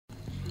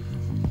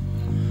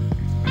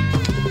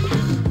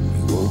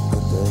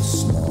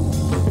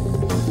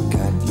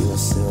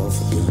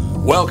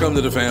Welcome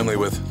to the family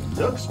with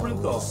Doug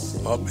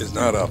Sprinthal. Up is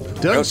not up.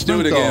 Doug Let's do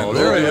it again. Sprinthal.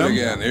 There I We'll do am. it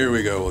again. Here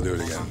we go. We'll do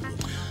it again.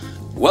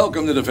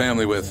 Welcome to the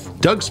family with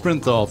Doug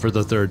Sprinthal for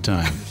the third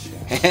time.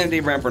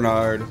 Andy Brent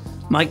Bernard.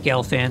 Mike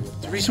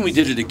Gelfand. The reason we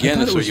did it again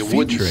I is thought so it you was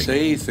wouldn't featuring.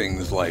 say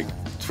things like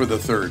for the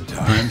third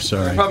time. I'm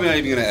sorry. I'm probably not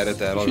even going to edit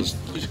that. I'll Just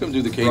just come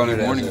do the Run KP it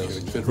as morning. is.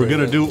 It'd fit We're right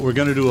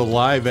gonna in. do a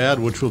live ad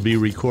which will be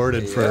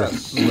recorded for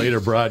Yes. later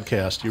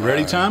broadcast. You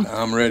ready, Tom?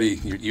 I'm ready.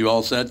 You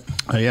all set?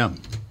 I am.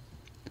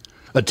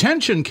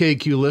 Attention,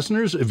 KQ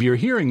listeners, if you're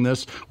hearing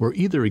this, we're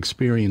either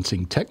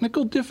experiencing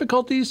technical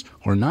difficulties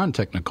or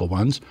non-technical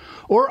ones,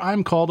 or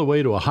I'm called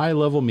away to a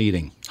high-level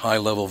meeting.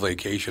 High-level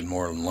vacation,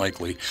 more than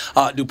likely.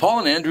 Do Paul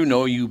and Andrew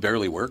know you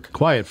barely work?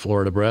 Quiet,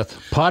 Florida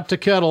breath. Pot to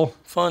kettle.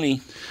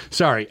 Funny.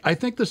 Sorry, I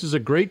think this is a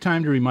great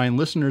time to remind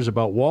listeners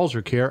about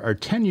Walzer Care, our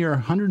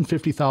 10-year,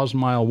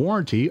 150,000-mile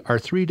warranty, our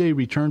 3-day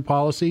return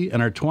policy,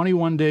 and our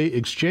 21-day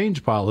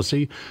exchange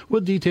policy,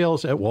 with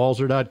details at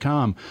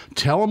walzer.com.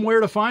 Tell them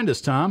where to find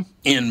us, Tom.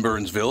 In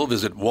Burnsville,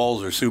 visit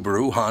Walzer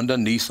Subaru, Honda,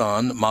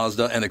 Nissan,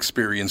 Mazda, and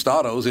Experienced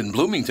Autos. In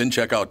Bloomington,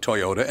 check out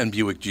Toyota and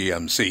Buick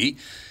GMC.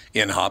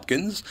 In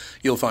Hopkins,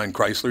 you'll find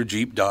Chrysler,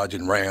 Jeep, Dodge,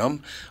 and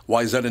Ram.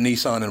 Wayzata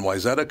Nissan and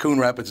Wayzata. Coon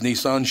Rapids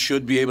Nissan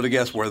should be able to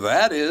guess where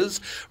that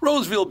is.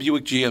 Roseville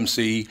Buick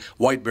GMC,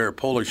 White Bear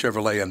Polar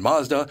Chevrolet and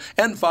Mazda.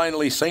 And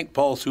finally, St.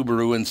 Paul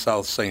Subaru in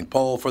South St.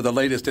 Paul. For the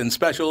latest in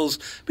specials,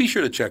 be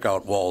sure to check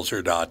out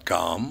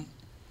walzer.com.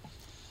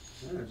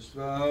 just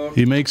about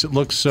He makes it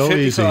look so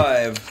easy.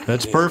 55.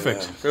 That's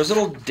perfect. There's a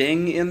little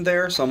ding in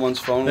there. Someone's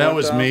phone That went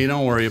was off. me.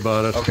 Don't worry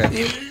about it.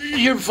 Okay.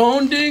 Your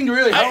phone dinged?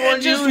 Really? How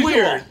unusual.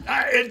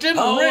 It didn't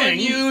How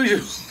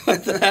unusual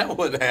that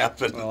would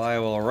happen. Well, I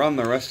will run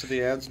the rest of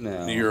the ads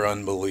now. You're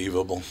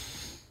unbelievable.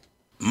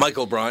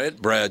 Michael Bryant,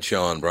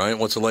 Bradshaw and Bryant,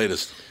 what's the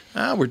latest?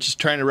 We're just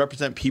trying to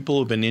represent people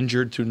who've been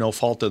injured through no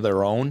fault of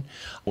their own.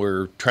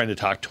 We're trying to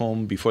talk to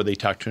them before they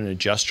talk to an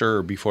adjuster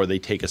or before they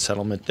take a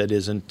settlement that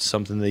isn't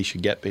something they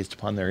should get based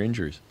upon their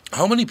injuries.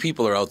 How many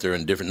people are out there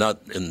in different, not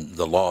in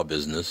the law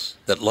business,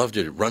 that love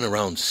to run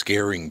around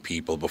scaring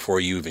people before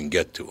you even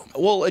get to them?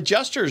 Well,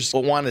 adjusters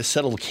want to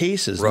settle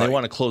cases and Right. they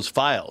want to close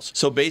files.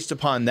 So based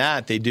upon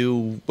that, they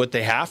do what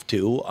they have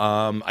to.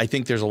 I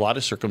think there's a lot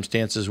of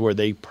circumstances where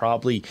they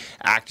probably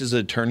act as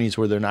attorneys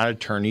where they're not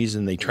attorneys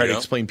and they try to Yeah.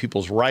 explain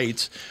people's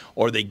rights,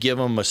 or they give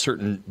them a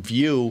certain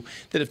view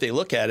that if they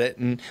look at it.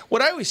 And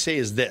what I always say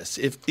is this: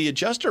 if the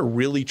adjuster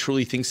really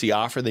truly thinks the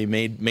offer they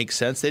made makes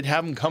sense, they'd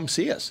have them come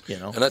see us.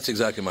 And that's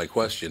exactly my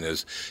question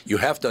is, you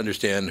have to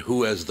understand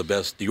who has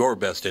your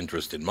best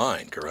interest in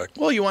mind, correct?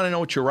 Well, you want to know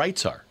what your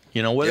rights are.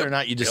 Whether Yep. or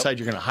not you decide Yep.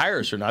 you're going to hire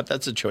us or not,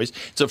 that's a choice.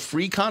 It's a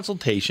free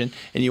consultation,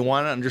 and you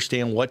want to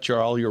understand what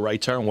all your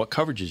rights are and what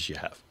coverages you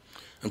have.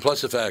 And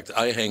plus the fact,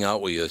 I hang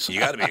out with you, so you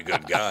got to be a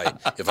good guy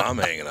if I'm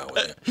hanging out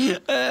with you.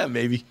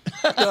 Maybe.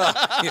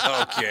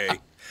 Okay.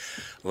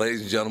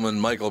 Ladies and gentlemen,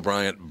 Michael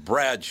Bryant,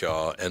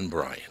 Bradshaw and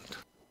Bryant.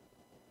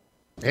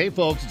 Hey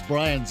folks, it's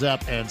Brian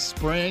Zepp, and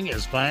spring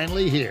is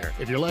finally here.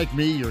 If you're like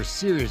me, you're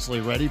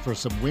seriously ready for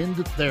some wind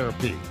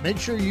therapy. Make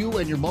sure you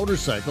and your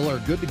motorcycle are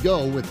good to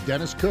go with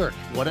Dennis Kirk.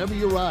 Whatever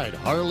you ride,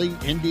 Harley,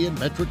 Indian,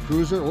 Metric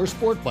Cruiser, or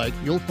Sport Bike,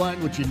 you'll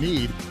find what you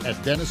need at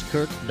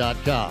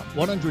DennisKirk.com.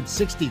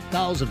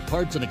 160,000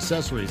 parts and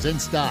accessories in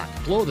stock,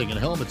 clothing and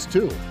helmets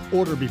too.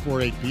 Order before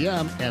 8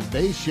 p.m. and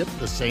they ship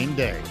the same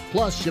day.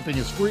 Plus, shipping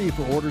is free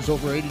for orders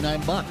over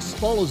 $89.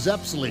 Follow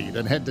Zepp's lead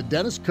and head to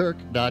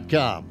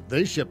DennisKirk.com.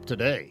 They ship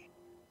today.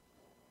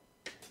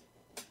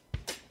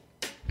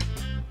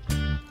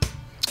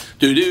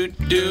 Dude.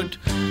 We're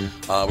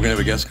going to have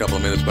a guest in a couple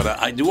of minutes, but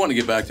I do want to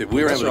get back to...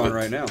 We're That's having on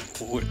right now.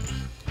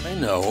 I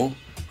know.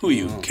 Who are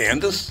you,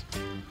 Candace?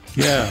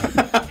 Yeah.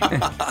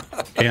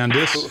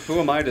 Candace. Who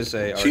am I to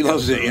say? She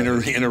loves to Arkansas,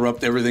 right?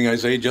 interrupt everything I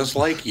say, just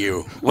like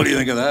you. What do you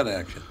think of that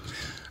action?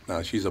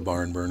 No, she's a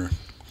barn burner.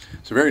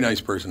 It's a very nice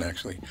person,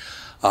 actually.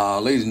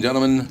 Ladies and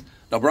gentlemen,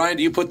 now, Brian,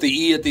 do you put the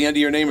E at the end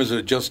of your name, or is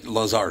it just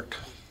Lazarte?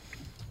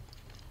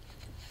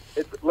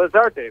 It's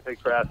Lazarte.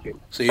 Thanks for asking.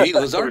 See,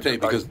 Lazarte,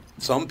 because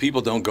some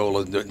people don't go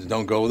with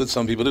it,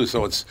 some people do.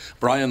 So it's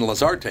Brian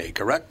Lazarte,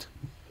 correct?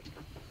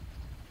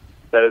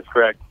 That is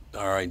correct.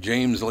 All right,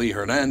 James Lee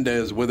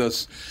Hernandez with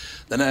us.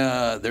 Then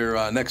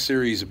their next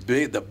series,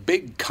 The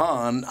Big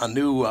Con, a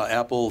new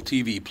Apple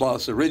TV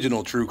Plus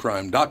original true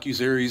crime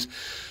docuseries,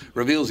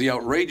 reveals the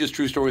outrageous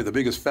true story of the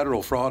biggest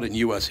federal fraud in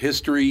U.S.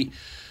 history.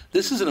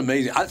 This is an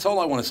amazing... That's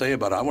all I want to say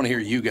about it. I want to hear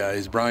you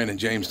guys, Brian and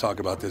James, talk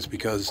about this,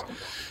 because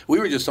we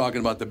were just talking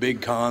about the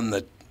big con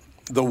that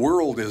the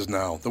world is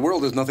now. The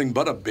world is nothing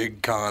but a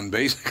big con,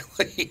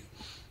 basically.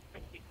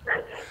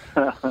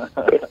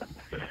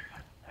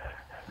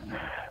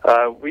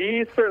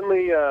 We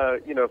certainly,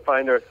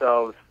 find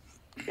ourselves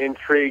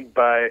intrigued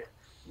by,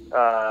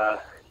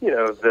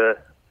 the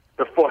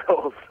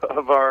foils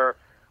of our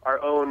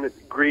own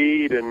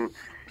greed and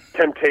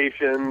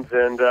temptations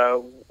and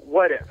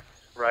what ifs,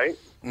 right?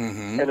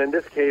 Mm-hmm. And in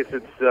this case,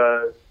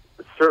 it's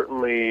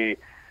certainly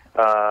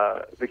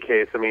the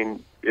case. I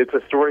mean, it's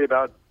a story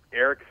about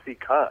Eric C.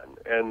 Kahn,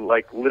 and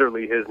like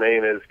literally his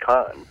name is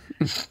Kahn,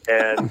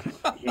 and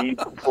he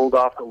pulled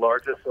off the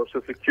largest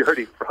Social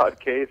Security fraud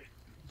case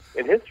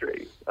in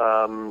history.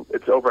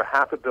 It's over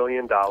 $500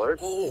 million.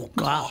 Oh,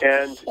 God.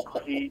 And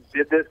he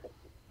did this.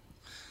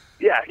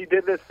 Yeah, he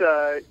did this,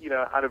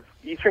 out of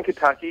eastern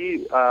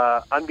Kentucky,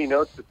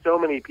 unbeknownst to so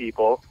many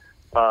people,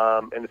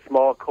 in a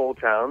small coal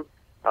town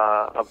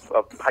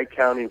of Pike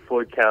County and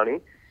Floyd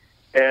County,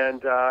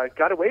 and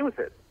got away with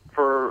it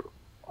for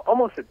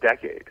almost a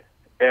decade.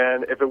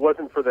 And if it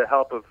wasn't for the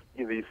help of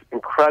these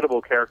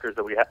incredible characters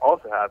that we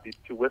also have, these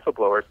two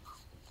whistleblowers,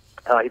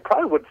 he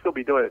probably would still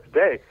be doing it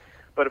today.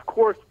 But of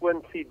course,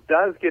 once he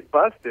does get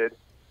busted,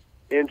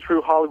 in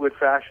true Hollywood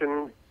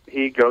fashion,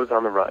 he goes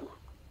on the run.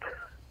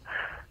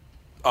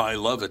 I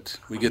love it.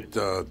 We get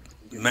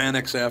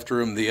Mannix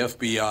after him, the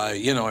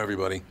FBI,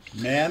 everybody.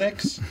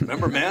 Mannix?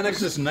 Remember Mannix?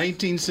 This is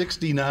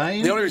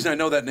 1969. The only reason I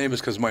know that name is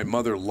because my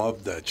mother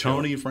loved that show.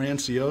 Tony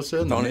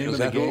Franciosa, the name is of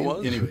that the game? who it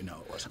was? Anyway, no,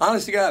 it wasn't.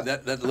 Honest to God,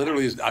 that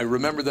literally is, I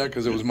remember that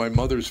because it was my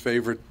mother's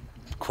favorite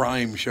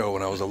crime show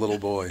when I was a little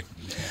boy.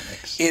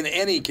 Mannix. In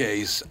any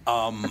case,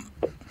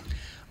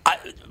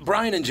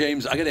 Brian and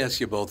James, I got to ask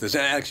you both this,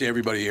 and actually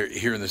everybody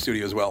here in the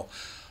studio as well.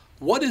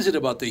 What is it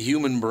about the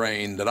human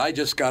brain that I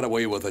just got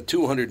away with a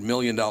 $200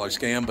 million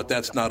scam, but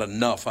that's not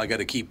enough? I got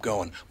to keep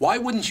going. Why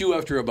wouldn't you,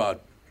 after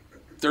about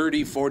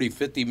 30, 40,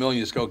 50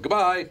 million, just go,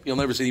 goodbye, you'll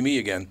never see me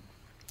again?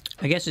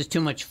 I guess it's too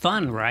much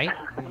fun, right?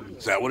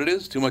 Is that what it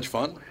is? Too much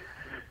fun?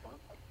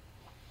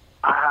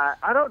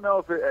 I don't know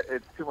if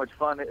it's too much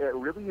fun. It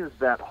really is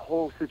that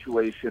whole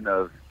situation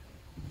of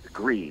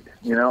greed.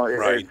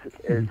 Right.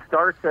 It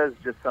starts as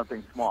just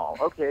something small.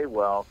 Okay,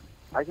 well,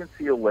 I can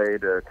see a way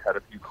to cut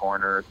a few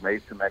corners,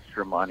 make some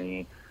extra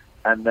money,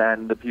 and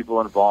then the people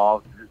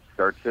involved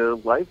start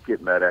to like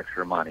getting that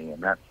extra money,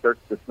 and that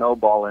starts to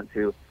snowball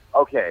into,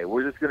 okay,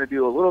 we're just going to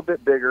do a little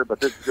bit bigger,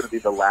 but this is going to be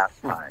the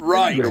last time.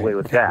 Right. Get away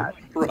with that.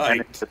 Right.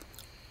 And it's just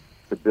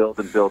to build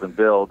and build and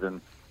build, and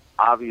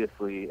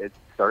obviously it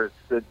starts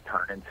to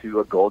turn into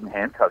a golden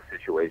handcuff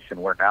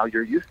situation where now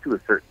you're used to a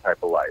certain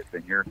type of life,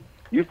 and you're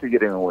used to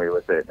getting away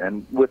with it.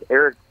 And with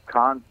Eric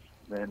Kahn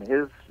and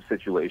his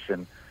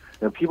situation,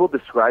 people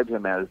described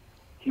him as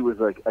he was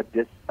like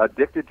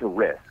addicted to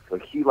risk.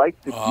 Like he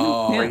liked to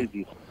do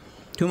crazy.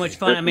 Too much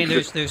fun. I mean,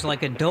 there's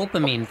like a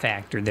dopamine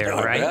factor there,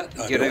 right?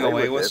 Getting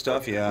away with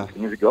stuff, yeah.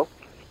 Years ago.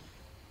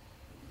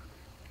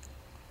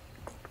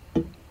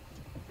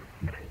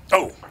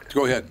 Oh,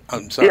 go ahead.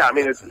 I'm sorry. Yeah, I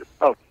mean, I was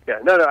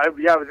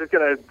just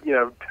going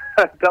to,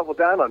 double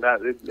down on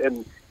that.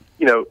 And,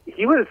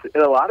 he was,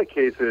 in a lot of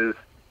cases,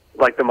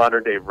 like the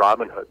modern-day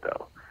Robin Hood,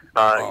 though.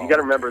 You got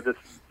to remember this,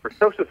 for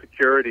Social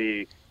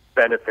Security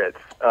benefits,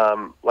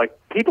 like,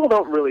 people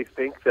don't really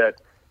think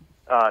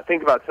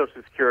about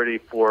Social Security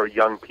for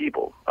young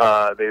people.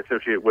 They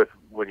associate with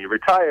when you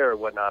retire or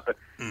whatnot, but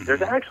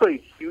there's actually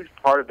a huge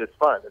part of this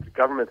fund. It's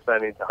government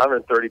spending. It's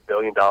 $130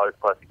 billion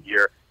plus a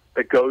year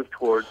that goes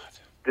towards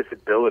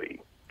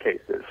disability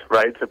cases,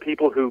 right? So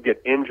people who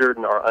get injured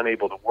and are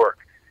unable to work.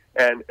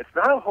 And it's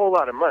not a whole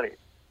lot of money,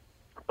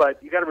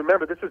 but you got to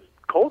remember this is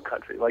coal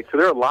country. Like, so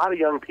there are a lot of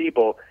young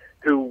people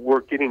who were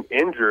getting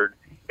injured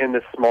in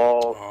this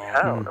small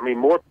town. I mean,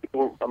 more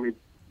people,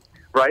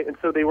 right? And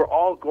so they were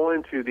all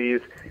going to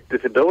these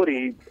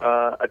disability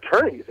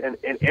attorneys. And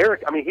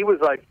Eric,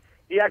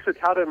 he actually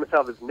touted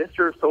himself as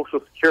Mr.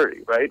 Social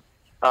Security, right?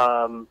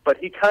 But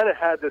he kind of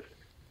had this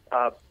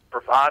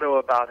bravado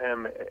about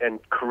him and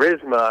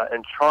charisma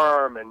and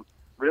charm, and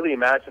really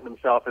imagined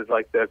himself as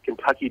like the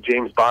Kentucky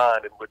James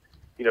Bond, and would,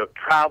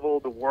 travel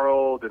the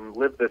world and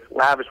live this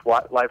lavish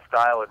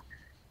lifestyle, and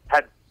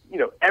had,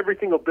 every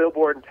single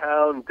billboard in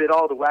town, did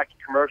all the wacky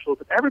commercials,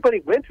 and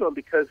everybody went to him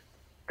because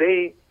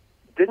they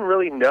didn't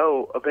really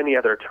know of any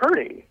other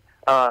attorney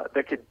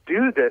that could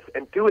do this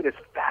and do it as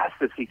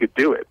fast as he could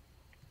do it.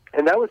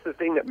 And that was the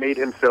thing that made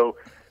him so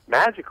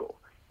magical,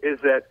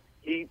 is that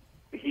he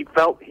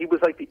felt he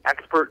was like the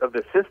expert of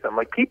the system.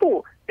 Like,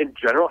 people in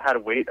general had to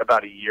wait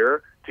about a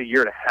year to a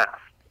year and a half,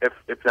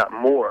 if not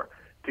more,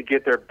 to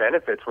get their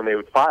benefits when they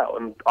would file,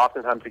 and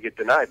oftentimes to get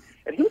denied.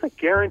 And he was like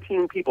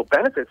guaranteeing people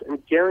benefits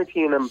and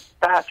guaranteeing them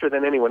faster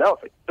than anyone else,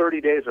 like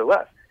 30 days or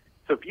less.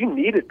 So if you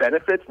needed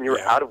benefits and you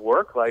were out of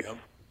work, like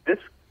this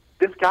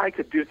guy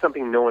could do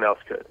something no one else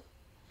could.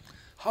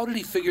 How did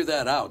he figure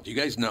that out? Do you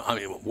guys know? I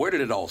mean, where did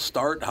it all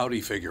start? How did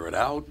he figure it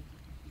out?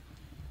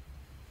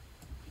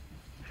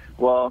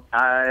 Well,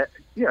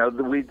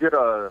 we did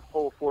a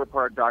whole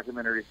 4-part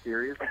documentary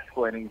series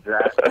explaining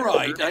that.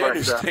 Right, I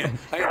understand.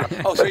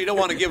 So you don't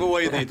want to give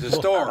away the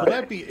story. Will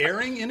that be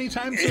airing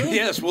anytime soon?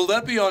 Yes, will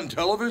that be on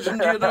television,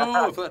 do you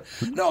know?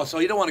 No, so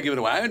you don't want to give it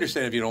away. I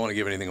understand if you don't want to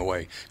give anything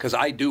away, because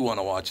I do want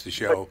to watch the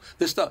show.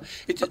 This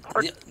stuff,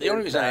 the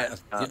only reason I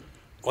asked,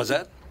 was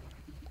that?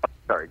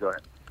 Sorry, go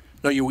ahead.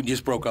 No, you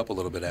just broke up a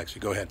little bit,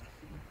 actually. Go ahead.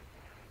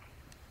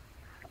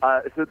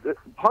 So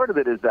part of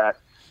it is that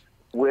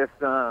with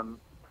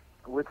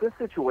this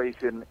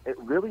situation, it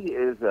really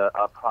is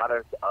a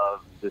product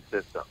of the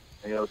system.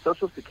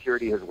 Social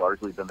Security has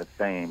largely been the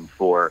same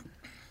for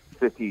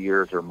 50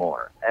 years or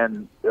more.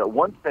 And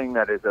one thing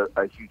that is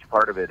a huge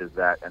part of it is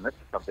that, and this is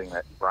something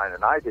that Brian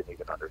and I didn't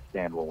even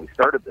understand when we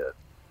started this,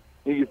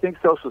 you think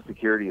Social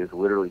Security is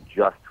literally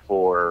just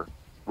for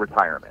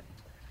retirement.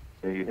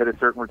 You hit a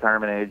certain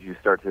retirement age, you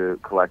start to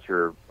collect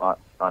your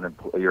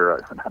your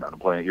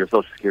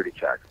Social Security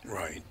checks.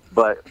 Right.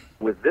 But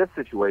with this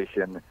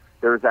situation,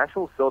 there's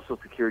actual Social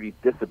Security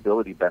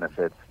disability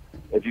benefits.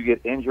 If you get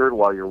injured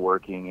while you're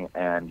working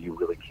and you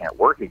really can't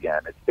work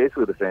again, it's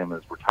basically the same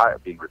as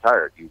being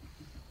retired. You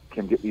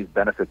can get these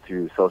benefits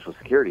through Social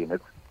Security, and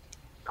it's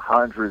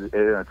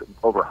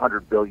over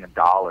 $100 billion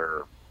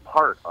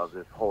part of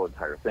this whole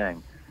entire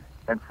thing.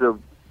 And so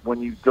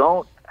when you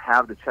don't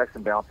have the checks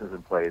and balances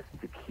in place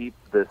to keep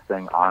this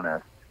thing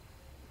honest,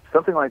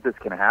 something like this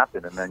can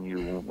happen, and then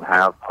you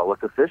have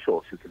public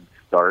officials who can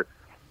start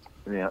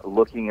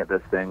looking at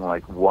this thing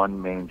like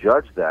one main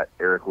judge that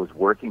Eric was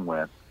working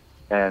with.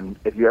 And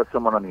if you have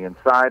someone on the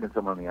inside and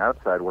someone on the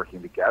outside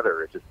working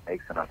together, it just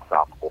makes an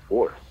unstoppable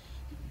force.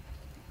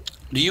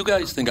 Do you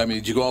guys think,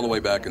 did you go all the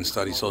way back and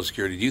study Social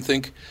Security? Do you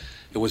think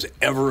it was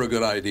ever a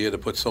good idea to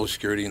put Social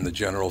Security in the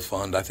general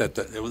fund? I thought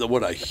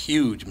what a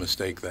huge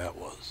mistake that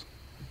was.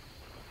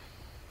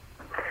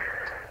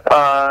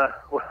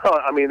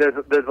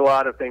 There's a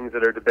lot of things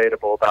that are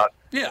debatable about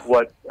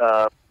what,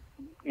 how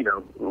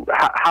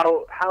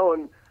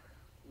and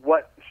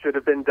what should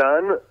have been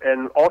done,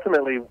 and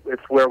ultimately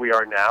it's where we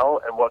are now,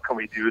 and what can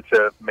we do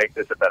to make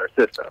this a better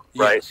system,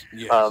 right?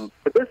 Yes.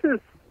 But this is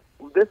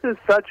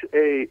such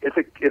a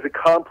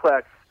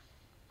complex,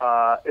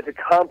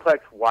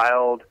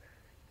 wild,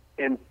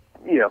 and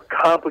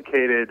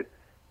complicated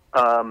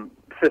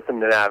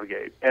system to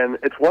navigate, and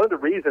it's one of the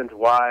reasons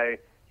why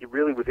he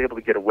really was able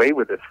to get away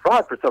with this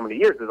fraud for so many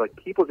years. Is like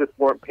people just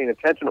weren't paying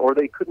attention, or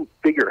they couldn't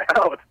figure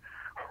out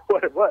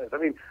what it was.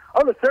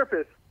 On the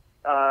surface,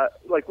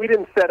 we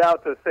didn't set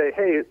out to say,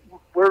 "Hey,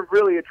 we're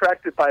really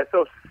attracted by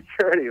Social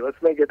Security.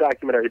 Let's make a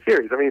documentary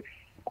series."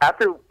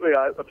 After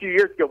a few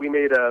years ago, we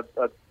made a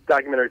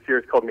documentary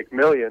series called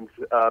McMillions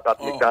about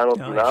the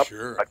McDonald's.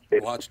 Sure,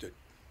 watched it.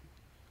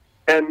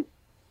 And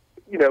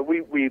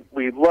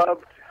we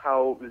loved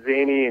how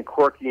zany and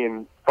quirky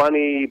and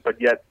funny, but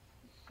yet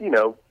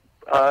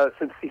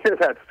sincere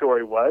that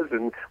story was,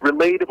 and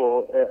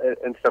relatable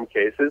in some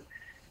cases.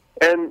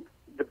 And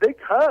the big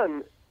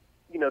con,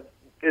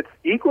 it's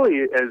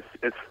equally as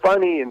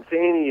funny and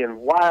zany and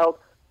wild,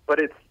 but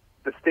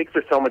the stakes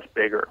are so much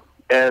bigger,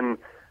 and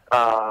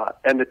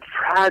the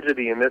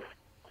tragedy in this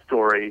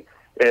story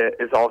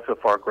is also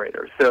far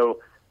greater. So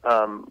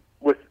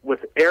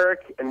with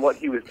Eric and what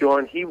he was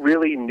doing, he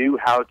really knew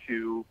how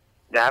to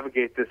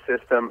navigate this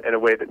system in a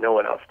way that no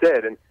one else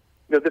did. And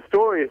the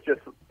story is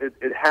just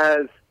it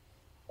has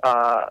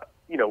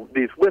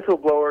these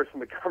whistleblowers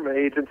from the government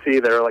agency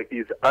that are like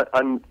these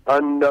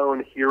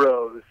unknown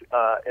heroes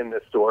in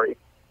this story.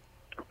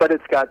 But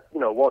it's got,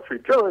 Wall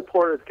Street Journal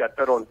reporters, it's got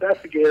federal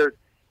investigators,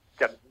 it's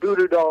got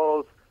voodoo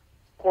dolls,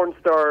 porn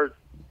stars,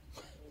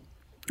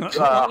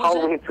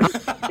 Halloween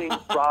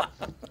props,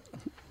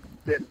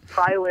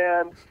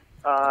 Thailand,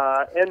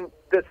 and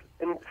this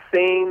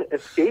insane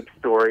escape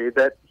story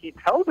that he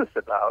tells us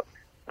about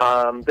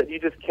that you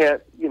just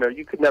can't,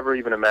 you could never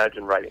even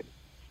imagine writing.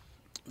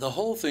 The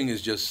whole thing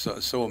is just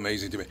so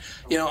amazing to me.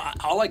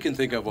 All I can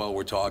think of while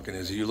we're talking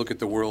is you look at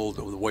the world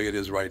the way it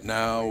is right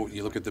now,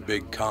 you look at the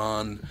big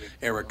con,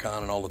 Eric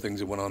Con, and all the things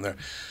that went on there.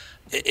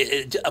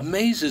 It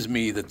amazes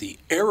me that the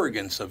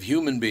arrogance of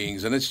human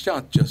beings, and it's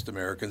not just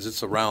Americans,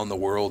 it's around the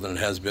world, and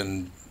it has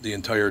been the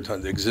entire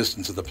time, the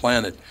existence of the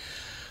planet,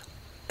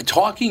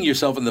 talking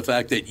yourself in the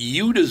fact that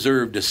you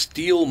deserve to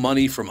steal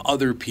money from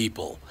other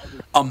people.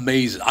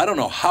 Amazing. I don't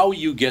know how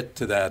you get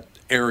to that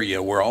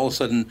area where all of a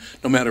sudden,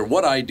 no matter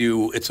what I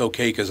do, it's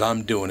okay because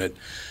I'm doing it.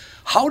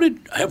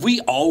 Have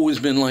we always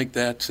been like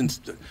that?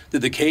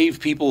 Did the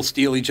cave people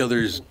steal each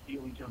other's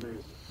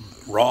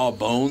raw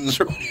bones?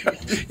 I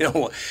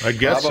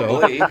guess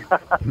probably. so.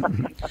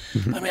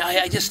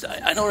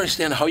 I don't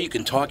understand how you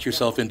can talk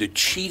yourself into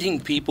cheating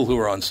people who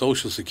are on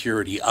Social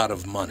Security out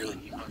of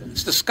money.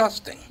 It's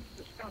disgusting.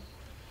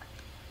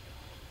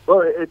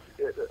 Well, it's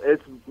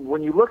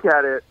when you look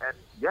at it, and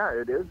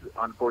it is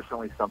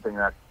unfortunately something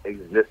that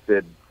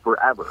existed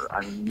forever.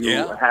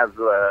 You have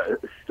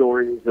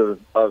stories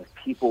of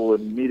people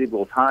in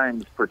medieval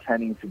times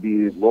pretending to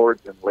be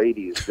lords and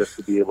ladies just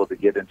to be able to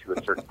get into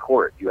a certain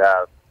court. You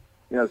have,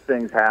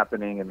 things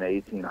happening in the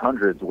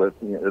 1800s with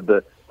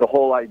the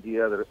whole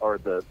idea or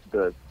the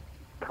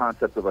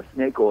concept of a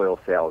snake oil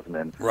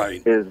salesman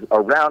is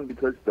around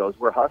because those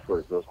were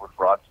hustlers, those were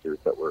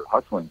fraudsters that were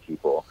hustling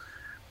people.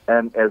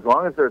 And as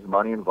long as there's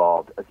money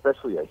involved,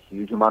 especially a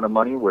huge amount of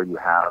money where you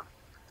have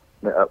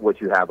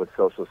what you have with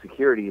Social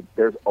Security,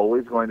 there's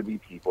always going to be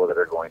people that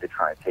are going to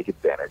try and take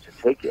advantage and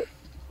take it.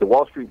 The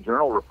Wall Street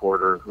Journal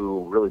reporter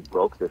who really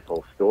broke this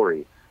whole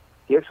story,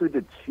 he actually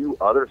did 2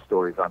 other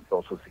stories on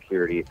Social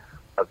Security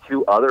of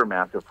 2 other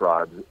massive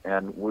frauds,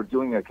 and we're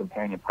doing a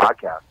companion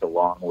podcast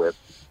along with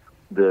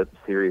the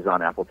series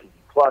on Apple TV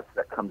Plus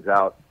that comes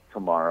out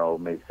tomorrow,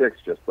 May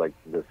 6th, just like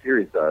the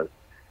series does.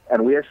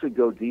 And we actually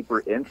go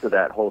deeper into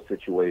that whole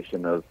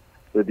situation of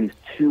these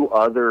two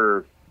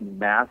other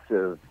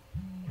massive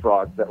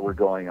frauds that were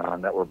going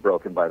on that were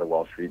broken by the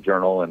Wall Street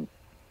Journal, and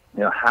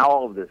how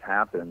all of this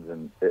happens.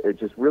 And it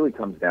just really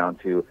comes down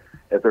to,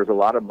 if there's a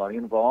lot of money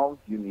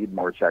involved, you need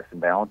more checks and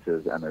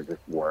balances, and there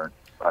just weren't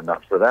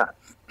enough for that.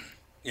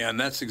 Yeah, and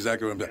that's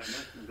exactly what I'm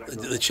saying.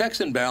 The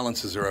checks and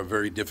balances are a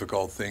very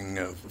difficult thing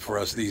for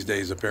us these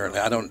days, apparently.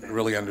 I don't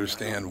really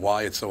understand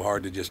why it's so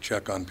hard to just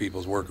check on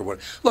people's work or what.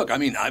 Look, I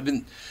mean,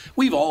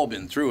 we've all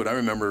been through it. I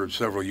remember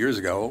several years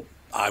ago,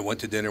 I went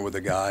to dinner with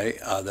a guy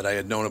that I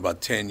had known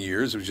about 10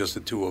 years. It was just the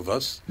two of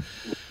us.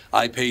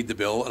 I paid the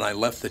bill, and I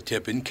left the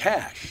tip in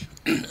cash.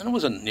 And it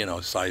wasn't,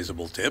 a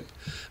sizable tip,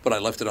 but I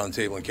left it on the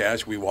table in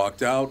cash. We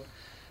walked out,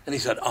 and he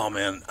said, "Oh,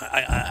 man,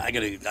 I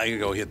gotta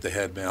go hit the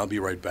head, man. I'll be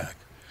right back."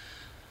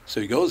 So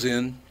he goes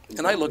in,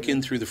 and I look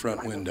in through the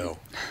front window.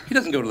 He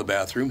doesn't go to the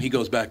bathroom. He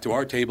goes back to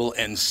our table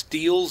and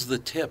steals the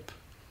tip.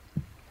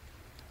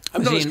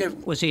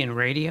 Was he in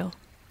radio?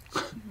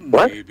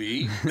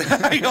 Maybe.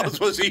 He goes,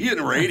 "Was he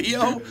in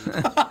radio?"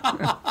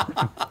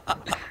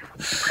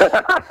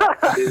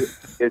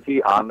 Is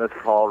he on this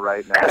call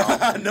right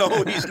now?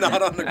 No, he's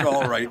not on the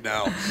call right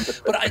now.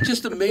 But it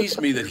just amazed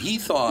me that he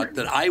thought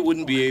that I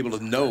wouldn't be able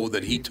to know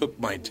that he took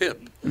my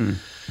tip.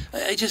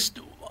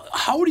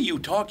 How do you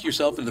talk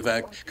yourself into the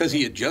fact, because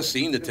he had just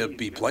seen the tip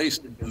be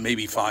placed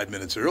maybe 5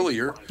 minutes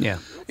earlier. Yeah.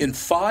 In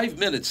 5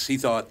 minutes, he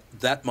thought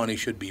that money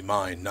should be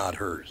mine, not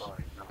hers,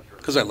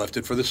 because I left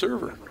it for the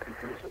server.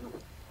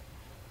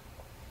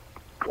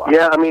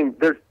 Yeah, I mean,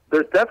 there's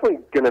definitely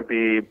going to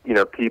be,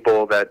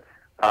 people that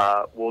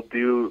will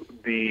do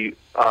the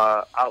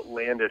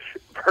outlandish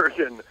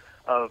version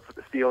of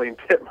stealing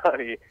tip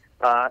money,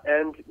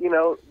 and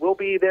we'll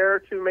be there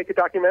to make a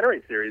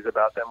documentary series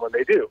about them when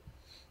they do.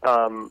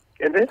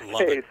 In this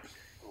case,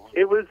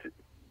 it was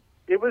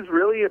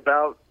really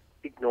about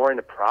ignoring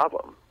a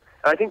problem.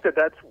 And I think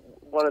that's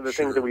one of the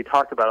things that we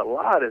talked about a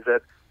lot, is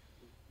that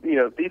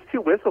these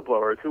two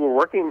whistleblowers who were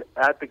working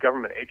at the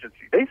government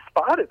agency, they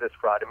spotted this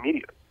fraud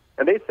immediately,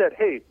 and they said,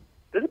 "Hey,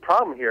 there's a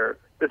problem here.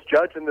 This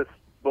judge and this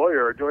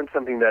lawyer are doing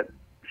something that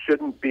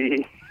shouldn't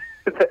be,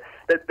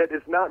 that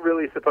is not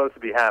really supposed to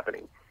be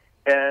happening."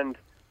 And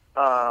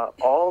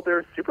all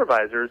their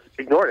supervisors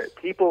ignored it.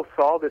 People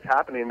saw this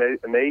happening,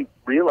 and they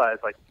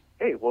realized, like,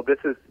 "Hey, well,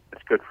 it's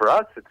good for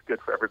us. It's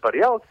good for everybody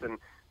else, and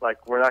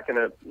we're not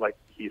going to,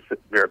 he's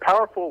very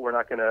powerful. We're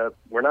not going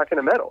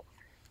to meddle."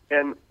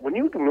 And when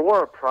you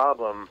ignore a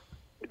problem,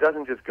 it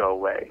doesn't just go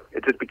away.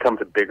 It just becomes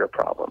a bigger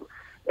problem.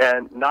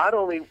 And not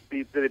only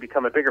did it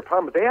become a bigger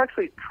problem, but they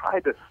actually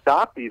tried to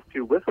stop these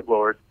two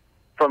whistleblowers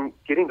from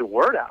getting the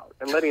word out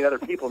and letting other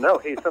people know,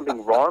 "Hey,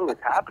 something wrong is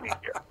happening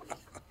here."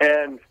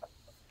 And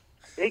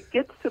it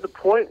gets to the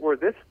point where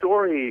this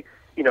story,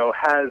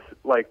 has,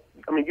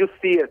 you'll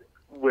see it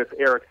with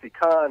Eric C.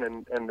 Kahn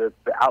and the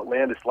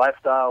outlandish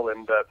lifestyle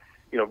and the,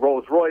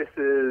 Rolls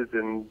Royces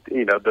and,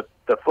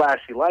 the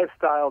flashy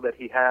lifestyle that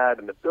he had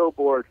and the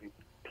billboards and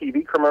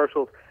TV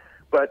commercials.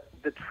 But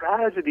the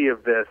tragedy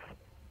of this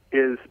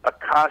is a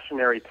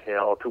cautionary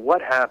tale to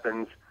what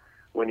happens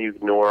when you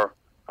ignore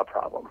a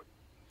problem.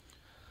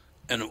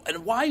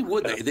 And why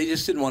would they? They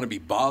just didn't want to be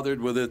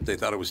bothered with it. They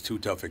thought it was too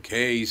tough a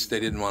case. They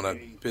didn't want to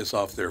piss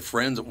off their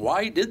friends.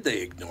 Why did they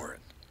ignore it?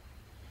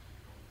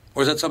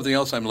 Or is that something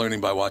else I'm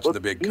learning by watching The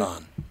Big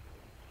Con?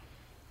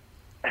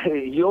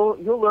 You'll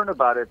learn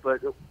about it,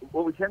 but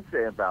what we can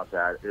say about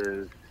that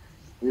is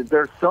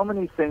there's so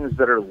many things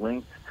that are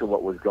linked to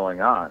what was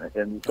going on.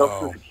 In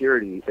Social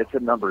Security, it's a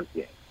numbers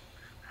game.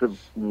 So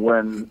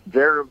when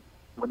they're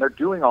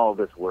doing all of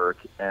this work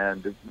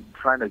and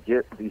trying to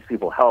get these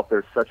people help,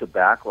 there's such a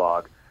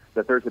backlog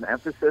that there's an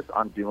emphasis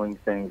on doing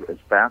things as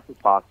fast as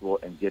possible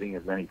and getting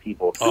as many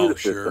people through the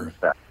system as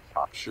fast as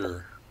possible.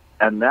 Sure.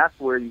 And that's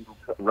where you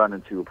run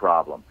into a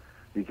problem,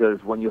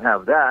 because when you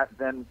have that,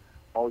 then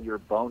all your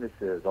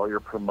bonuses, all your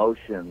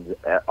promotions,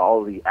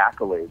 all the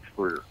accolades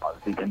for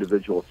the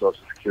individual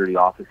Social Security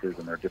offices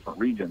in their different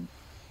regions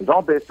is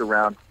all based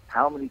around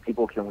how many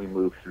people can we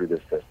move through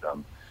this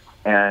system.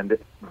 And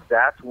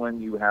that's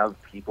when you have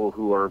people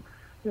who are,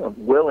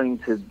 willing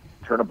to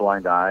turn a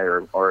blind eye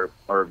or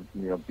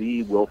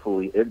be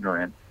willfully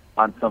ignorant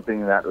on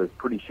something that was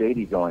pretty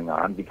shady going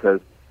on,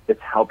 because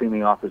it's helping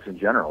the office in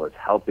general. It's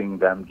helping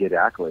them get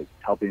accolades,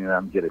 it's helping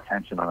them get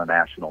attention on a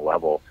national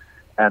level.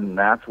 And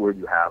that's where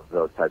you have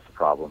those types of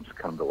problems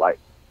come to light.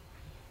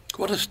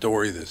 What a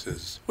story this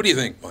is. What do you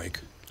think, Mike?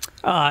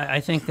 I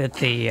think that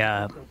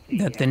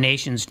the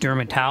nation's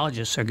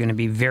dermatologists are going to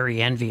be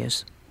very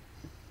envious.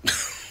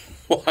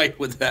 Why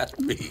would that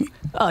be?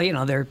 Oh,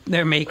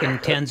 they're making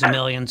tens of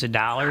millions of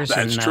dollars.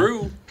 That's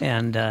true.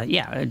 And I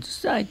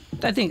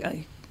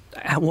think.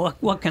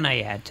 What can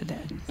I add to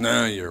that?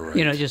 No, you're right.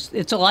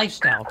 It's a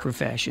lifestyle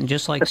profession,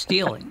 just like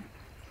stealing.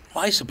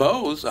 Well, I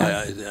suppose.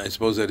 I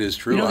suppose that is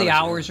true. The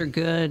hours are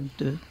good,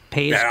 the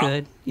pay is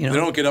good. They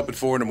don't get up at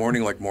 4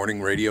 a.m. like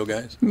morning radio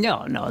guys.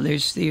 No.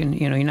 There's you're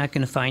not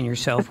going to find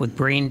yourself with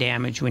brain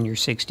damage when you're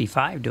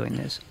 65 doing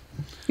this.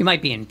 You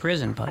might be in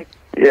prison, but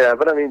Yeah,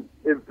 but I mean,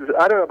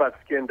 I don't know about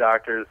skin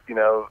doctors. You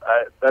know,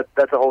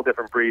 that's a whole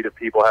different breed of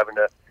people having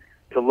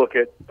to look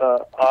at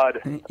odd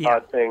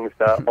things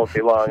all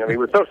day long. I mean,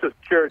 with Social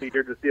Security,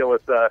 you're just dealing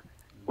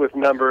with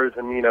numbers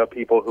and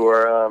people who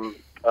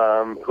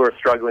are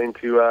struggling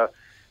to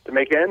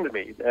make ends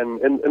meet. And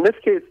in this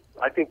case,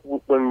 I think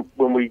when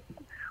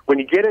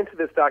you get into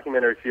this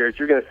documentary series,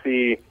 you're going to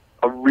see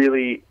a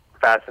really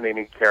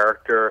fascinating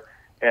character,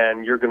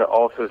 and you're going to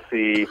also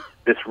see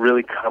this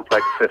really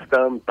complex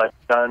system, but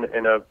done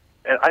in a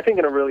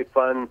really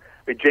fun.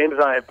 I mean, James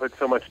and I have put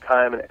so much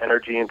time and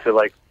energy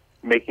into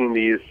making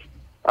these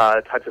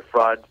types of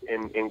frauds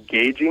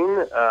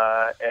engaging,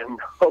 and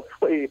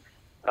hopefully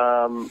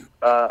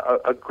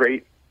a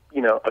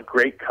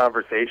great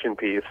conversation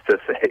piece to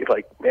say,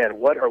 man,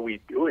 what are we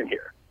doing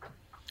here?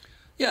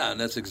 Yeah, and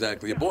that's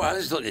exactly it.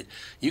 Boy,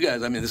 you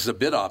guys, I mean, this is a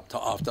bit off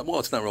topic. Well,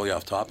 it's not really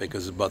off topic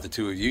because it's about the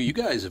two of you. You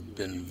guys have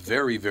been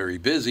very, very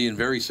busy and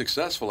very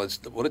successful.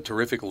 What a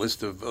terrific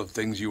list of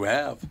things you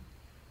have.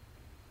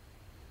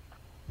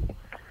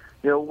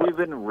 We've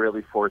been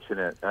really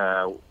fortunate.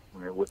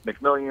 With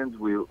McMillions,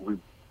 we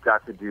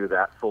got to do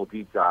that full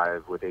deep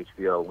dive with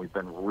HBO. We've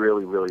been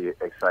really, really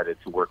excited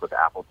to work with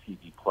Apple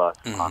TV Plus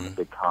on the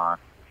Big Con.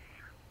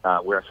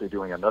 We're actually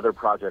doing another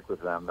project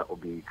with them that will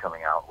be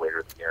coming out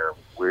later this year.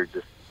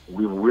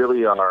 We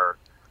really are.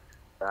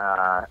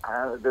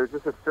 There's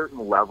just a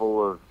certain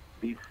level of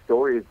these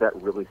stories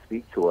that really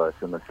speak to us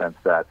in the sense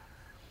that,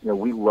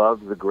 we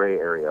love the gray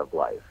area of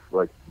life.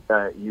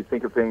 You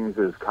think of things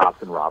as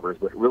cops and robbers,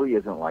 but it really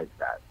isn't like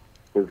that.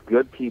 Because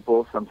good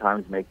people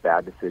sometimes make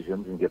bad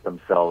decisions and get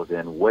themselves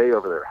in way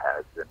over their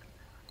heads. And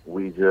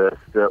we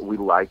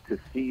like to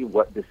see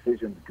what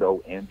decisions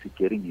go into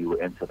getting you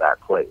into that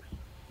place.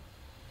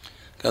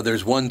 Now,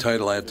 there's one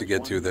title I have to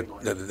get to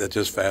that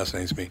just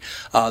fascinates me.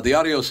 The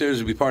audio series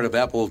will be part of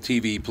Apple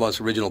TV Plus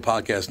original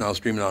podcast, now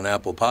streaming on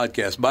Apple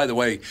Podcasts. By the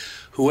way,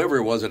 whoever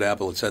it was at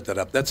Apple that set that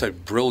up, that's a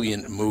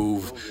brilliant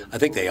move. I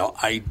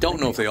don't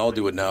know if they all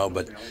do it now,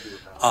 but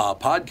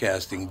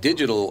podcasting,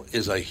 digital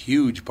is a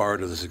huge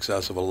part of the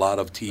success of a lot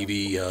of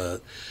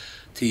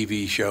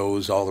TV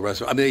shows, all the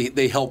rest of it. I mean,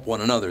 they help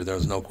one another.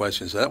 There's no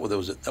question. So that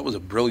was a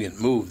brilliant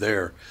move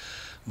there.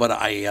 But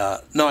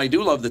I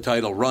do love the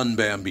title "Run,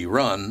 Bambi,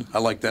 Run." I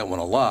like that one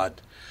a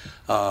lot.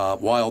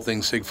 Wild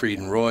Things, Siegfried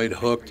and Roy,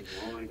 Hooked.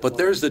 But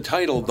there's the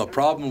title, "The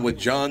Problem with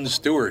Jon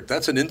Stewart."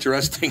 That's an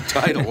interesting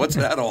title. What's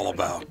that all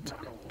about?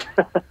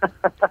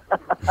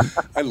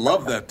 I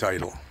love that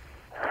title.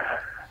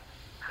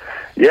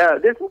 Yeah,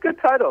 there's some good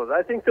titles.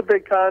 I think the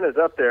Big Con is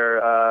up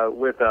there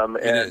with them.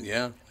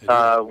 And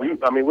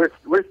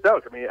we're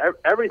stoked. I mean,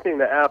 everything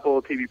that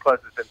Apple TV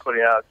Plus has been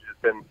putting out has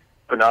just been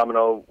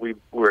phenomenal.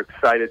 We're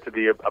excited to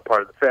be a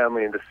part of the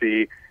family and to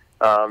see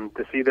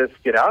this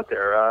get out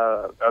there,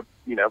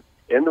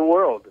 in the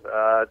world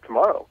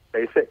tomorrow,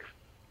 May 6th.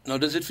 Now,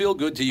 does it feel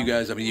good to you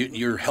guys? I mean,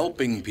 you're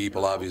helping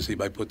people, obviously,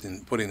 by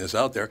putting this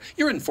out there.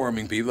 You're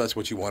informing people. That's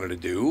what you wanted to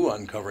do,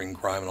 uncovering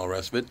crime and all the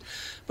rest of it.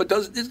 But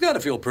it's got to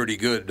feel pretty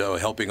good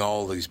helping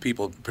all these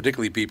people,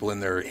 particularly people in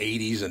their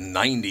 80s and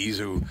 90s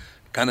who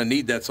kind of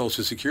need that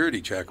Social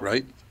Security check,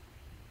 right?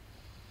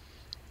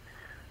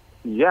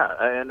 Yeah,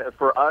 and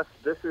for us,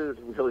 this is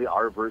really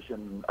our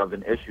version of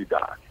an issue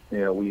doc.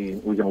 We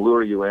can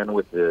lure you in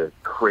with the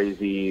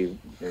crazy,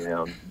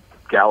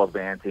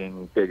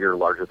 gallivanting, bigger,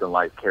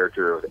 larger-than-life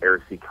character of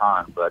Eric C.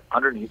 Khan, but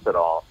underneath it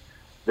all,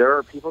 there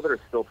are people that are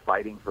still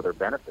fighting for their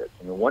benefits.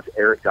 I mean, once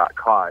Eric got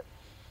caught,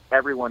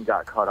 everyone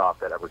got cut off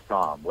that ever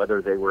saw him, whether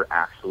they were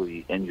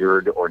actually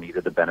injured or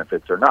needed the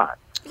benefits or not.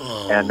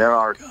 And there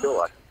are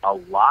still a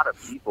lot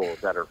of people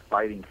that are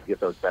fighting to get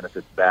those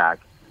benefits back,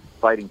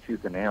 fighting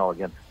tooth and nail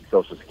against the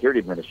Social Security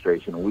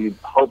Administration. We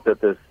hope that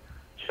this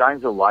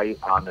shines a light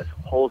on this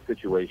whole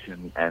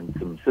situation and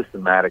some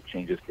systematic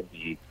changes can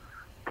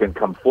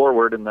come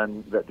forward, and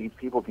then that these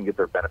people can get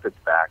their benefits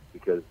back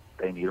because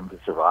they need them to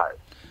survive.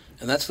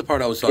 And that's the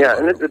part I was talking about.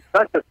 And it's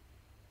not just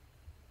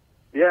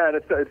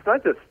it's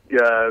not just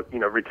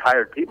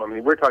retired people. I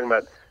mean, we're talking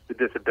about the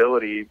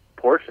disability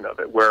portion of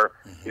it, where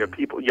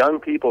young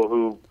people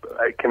who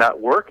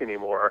cannot work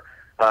anymore,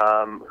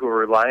 who are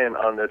relying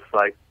on this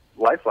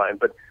lifeline.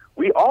 But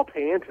we all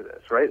pay into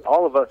this, right?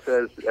 All of us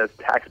as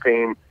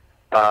tax-paying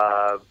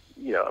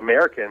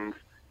Americans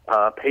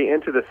pay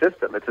into the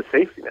system. It's a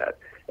safety net.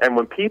 And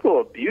when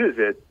people abuse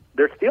it,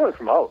 they're stealing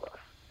from all of us.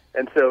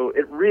 And so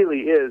it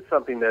really is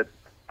something that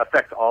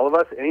affects all of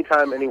us.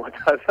 Anytime anyone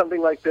does something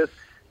like this,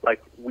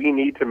 we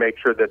need to make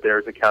sure that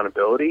there's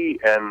accountability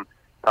and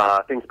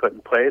things put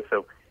in place.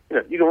 So,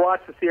 you can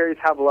watch the series,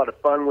 have a lot of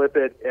fun with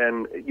it,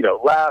 and,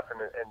 laugh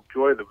and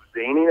enjoy the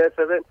zaniness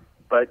of it.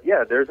 But,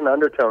 yeah, there's an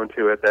undertone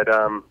to it that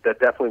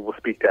definitely will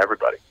speak to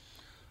everybody.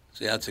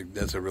 So yeah,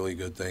 that's a really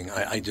good thing.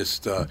 I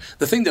just the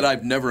thing that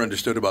I've never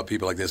understood about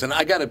people like this, and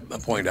I got to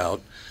point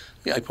out,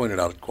 I pointed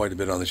out quite a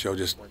bit on the show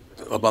just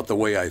about the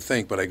way I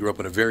think, but I grew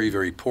up in a very,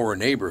 very poor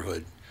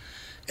neighborhood,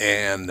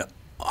 and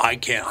I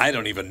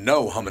don't even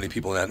know how many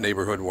people in that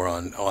neighborhood were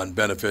on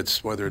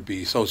benefits, whether it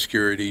be Social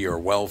Security or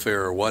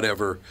welfare or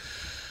whatever.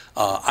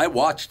 I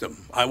watched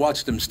them. I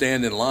watched them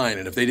stand in line,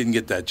 and if they didn't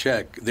get that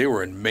check, they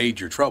were in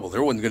major trouble.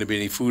 There wasn't going to be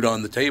any food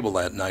on the table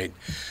that night.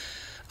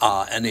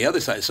 And the other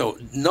side, so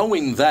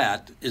knowing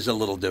that is a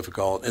little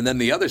difficult. And then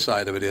the other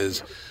side of it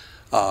is,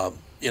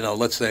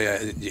 let's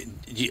say,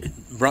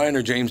 Brian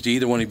or James, do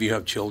either one of you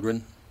have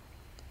children?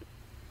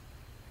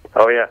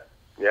 Oh, yeah.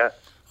 Yeah.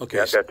 Okay.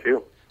 Yeah, I've got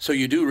two. So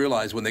you do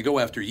realize when they go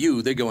after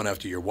you, they're going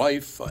after your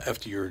wife,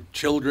 after your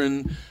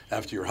children,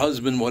 after your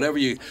husband, whatever.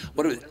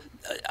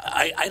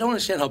 I don't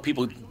understand how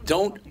people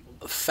don't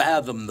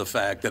fathom the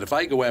fact that if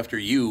I go after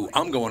you,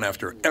 I'm going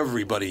after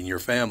everybody in your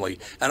family,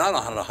 and I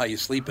don't know how you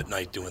sleep at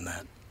night doing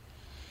that.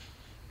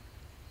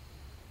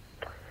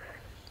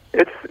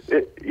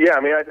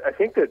 I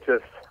think that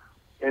just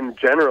in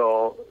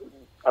general,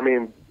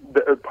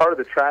 part of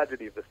the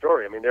tragedy of the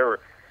story. There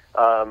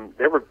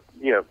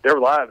were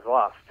lives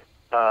lost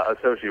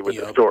associated with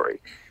the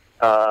story.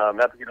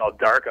 Not to get all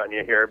dark on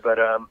you here, but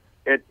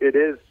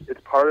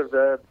it's part of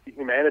the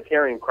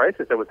humanitarian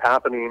crisis that was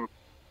happening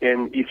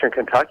in eastern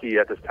Kentucky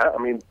at this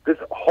time. This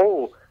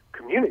whole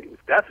community was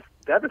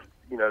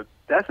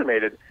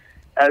decimated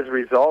as a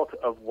result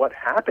of what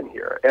happened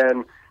here,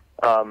 and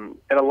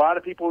a lot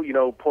of people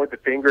point the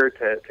finger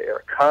to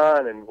Eric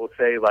Kahn and will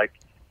say like,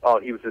 oh,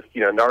 he was this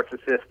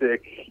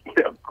narcissistic,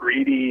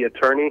 greedy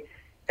attorney,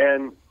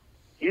 and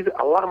he's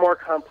a lot more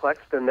complex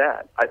than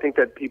that. I think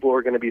that people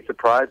are going to be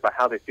surprised by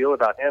how they feel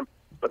about him,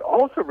 but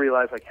also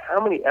realize like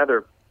how many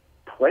other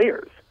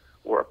players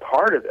were a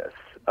part of this.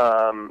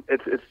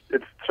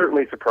 It's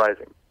certainly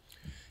surprising.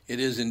 It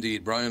is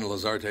indeed. Brian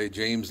Lazarte,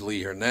 James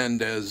Lee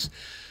Hernandez.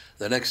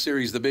 The next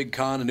series, The Big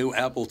Con, a new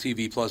Apple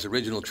TV Plus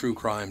original true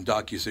crime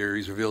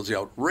docuseries, reveals the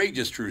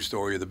outrageous true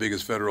story of the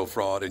biggest federal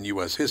fraud in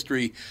U.S.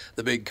 history.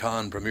 The Big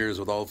Con premieres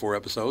with all 4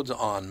 episodes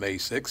on May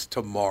 6th,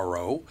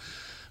 tomorrow.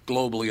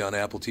 Globally on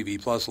Apple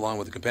TV Plus, along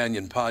with a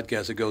companion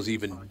podcast that goes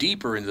even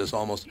deeper into this.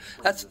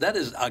 That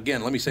is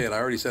again. Let me say it. I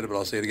already said it, but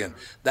I'll say it again.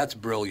 That's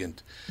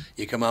brilliant.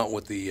 You come out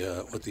with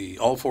the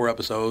all 4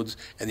 episodes,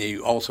 and then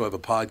you also have a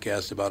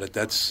podcast about it.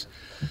 That's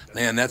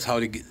how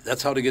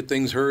to get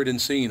things heard and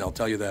seen. I'll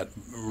tell you that.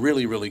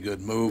 Really, really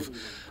good move.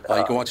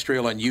 You can watch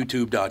Trail on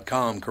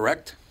YouTube.com.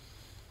 Correct?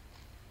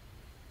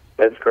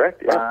 That's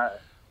correct. Yeah.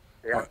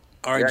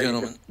 All right,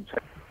 gentlemen.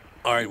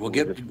 All right, we'll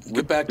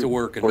get back to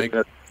work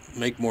and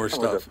make more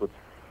stuff.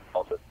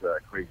 All this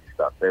crazy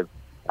stuff. They have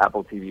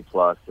Apple TV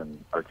Plus,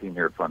 and our team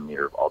here at Fund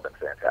Meter have all been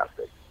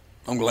fantastic.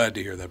 I'm glad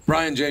to hear that.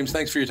 Brian, James,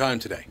 thanks for your time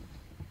today.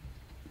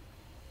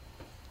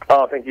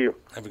 Oh, thank you.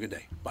 Have a good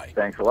day. Bye.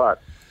 Thanks a lot.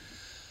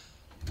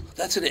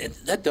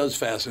 That does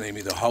fascinate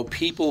me, though, how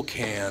people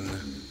can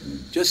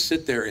just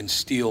sit there and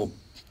steal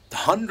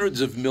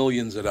hundreds of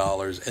millions of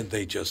dollars, and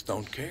they just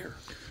don't care.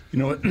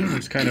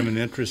 It's kind of an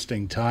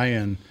interesting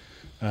tie-in.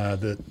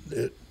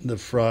 The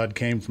fraud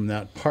came from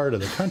that part of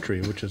the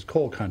country, which is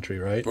coal country,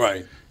 right?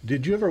 Right.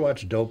 Did you ever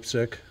watch Dope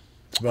Sick?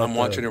 I'm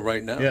watching it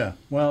right now. Yeah.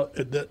 Well,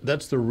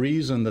 that's the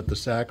reason that the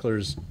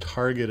Sacklers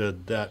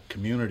targeted that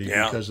community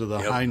because of the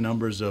high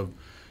numbers of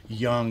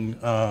young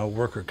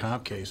worker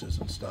comp cases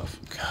and stuff.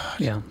 God.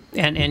 Yeah,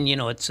 and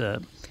it's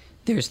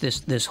there's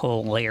this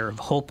whole layer of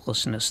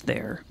hopelessness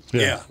there.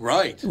 Yeah,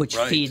 right. Which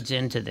feeds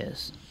into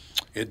this.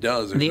 It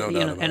does. There's no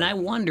doubt about it. And I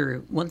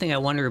wonder, one thing I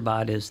wonder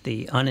about is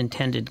the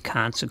unintended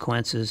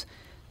consequences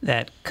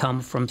that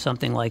come from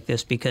something like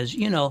this, because,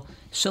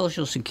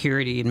 Social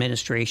Security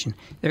Administration,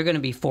 they're going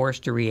to be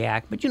forced to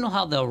react. But you know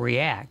how they'll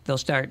react? They'll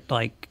start,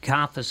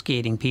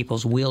 confiscating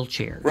people's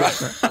wheelchairs.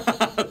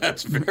 Right.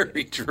 That's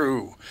very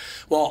true.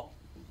 Well,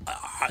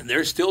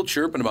 they're still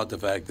chirping about the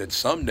fact that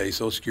someday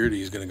Social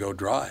Security is going to go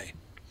dry.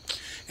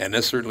 And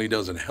this certainly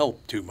doesn't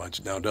help too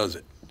much now, does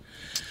it?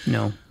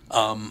 No.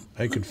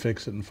 I could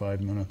fix it in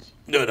 5 minutes.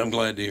 Good. I'm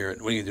glad to hear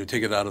it. What do you do?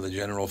 Take it out of the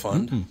general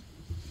fund? Mm-hmm.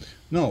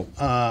 No.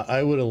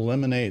 I would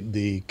eliminate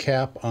the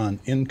cap on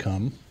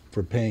income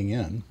for paying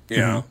in.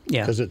 Yeah.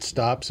 Yeah. Because it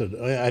stops at,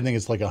 I think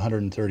it's like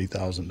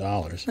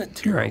 $130,000.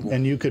 That's terrible.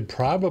 And you could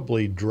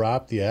probably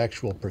drop the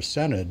actual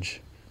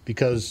percentage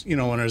because,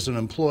 when there's an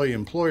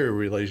employee-employer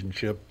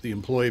relationship, the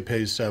employee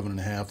pays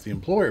 7.5%, the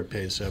employer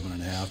pays 7.5%.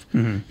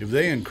 Mm-hmm. If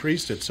they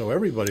increased it so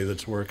everybody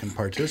that's working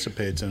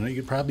participates in it, you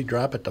could probably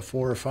drop it to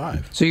 4 or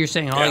 5. So you're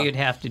saying all you'd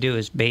have to do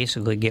is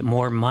basically get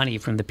more money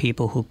from the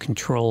people who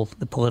control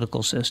the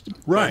political system.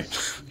 Right.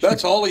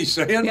 That's all he's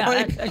saying, yeah,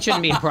 Mike? that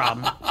shouldn't be a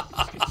problem.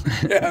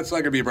 Yeah, it's not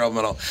going to be a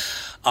problem at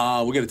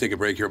all. We're going to take a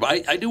break here.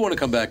 But I do want to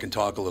come back and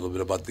talk a little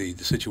bit about the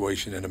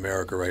situation in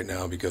America right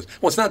now because,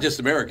 well, it's not just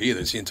America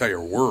either. It's the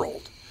entire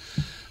world.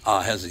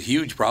 Has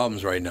huge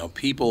problems right now.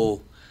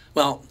 People,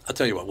 well, I'll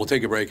tell you what, we'll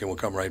take a break and we'll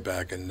come right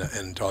back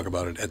and talk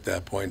about it at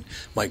that point.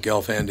 Mike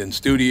Gelfand in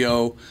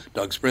studio,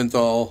 Doug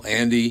Sprinthal,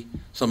 Andy,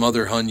 some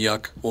other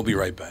hunyuck. We'll be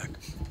right back.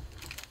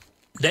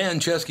 Dan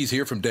Chesky's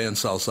here from Dan's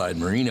Southside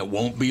Marine. It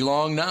won't be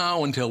long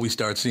now until we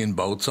start seeing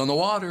boats on the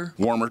water.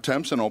 Warmer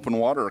temps and open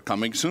water are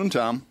coming soon,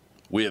 Tom.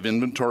 We have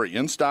inventory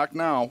in stock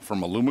now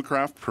from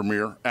Alumacraft,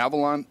 Premier,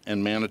 Avalon,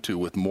 and Manitou,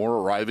 with more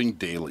arriving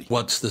daily.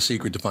 What's the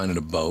secret to finding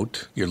a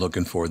boat you're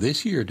looking for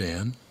this year,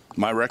 Dan?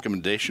 My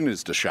recommendation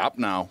is to shop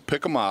now,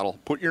 pick a model,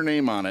 put your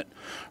name on it.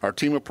 Our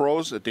team of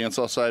pros at Dan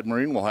Southside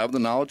Marine will have the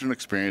knowledge and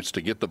experience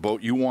to get the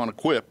boat you want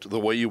equipped the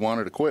way you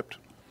want it equipped.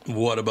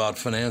 What about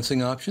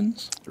financing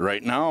options?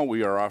 Right now,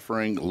 we are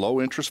offering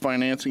low-interest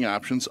financing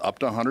options up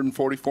to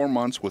 144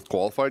 months with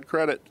qualified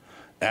credit.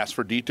 Ask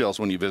for details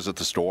when you visit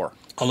the store.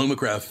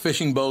 Alumacraft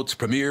fishing boats,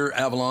 Premier,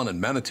 Avalon,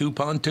 and Manitou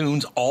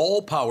pontoons,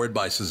 all powered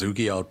by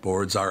Suzuki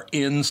Outboards, are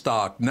in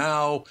stock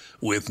now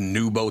with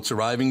new boats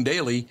arriving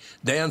daily.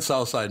 Dan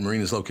Southside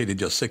Marine is located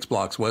just 6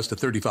 blocks west of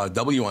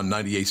 35W on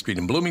 98th Street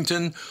in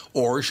Bloomington,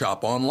 or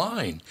shop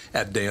online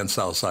at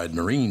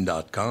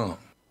dansouthsidemarine.com.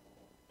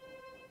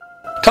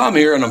 Tom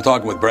here, and I'm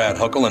talking with Brad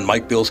Huckle and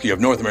Mike Bilski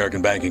of North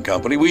American Banking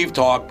Company. We've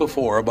talked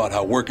before about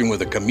how working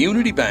with a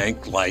community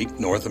bank like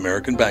North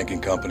American Banking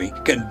Company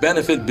can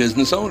benefit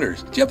business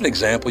owners. Do you have an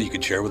example you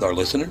could share with our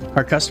listener?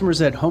 Our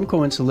customers at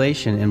Homeco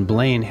Insulation in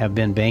Blaine have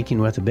been banking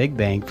with a big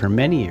bank for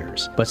many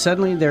years, but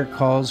suddenly their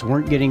calls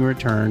weren't getting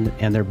returned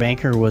and their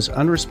banker was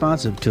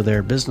unresponsive to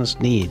their business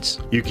needs.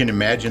 You can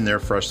imagine their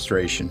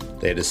frustration.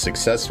 They had a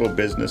successful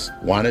business,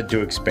 wanted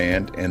to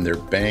expand, and their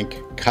bank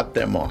cut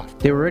them off.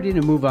 They were ready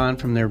to move on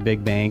from their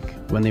big bank.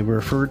 When they were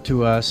referred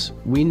to us,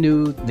 we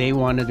knew they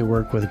wanted to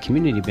work with a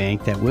community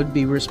bank that would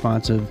be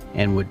responsive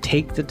and would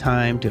take the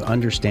time to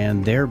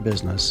understand their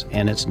business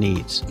and its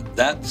needs.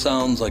 That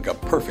sounds like a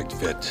perfect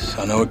fit.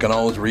 I know it can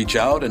always reach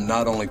out and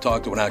not only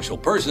talk to an actual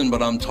person,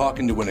 but I'm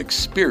talking to an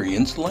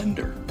experienced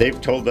lender. They've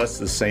told us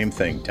the same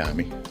thing,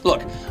 Tommy.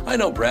 Look, I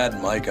know Brad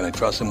and Mike, and I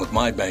trust them with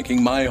my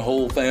banking. My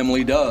whole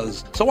family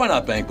does. So why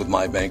not bank with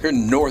my banker,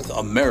 North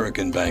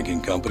American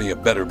Banking Company, a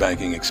better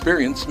banking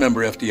experience,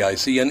 member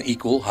FDIC, and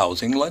equal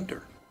housing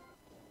lender.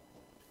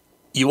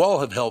 You all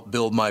have helped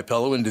build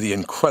MyPillow into the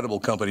incredible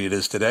company it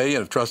is today, and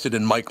have trusted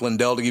in Mike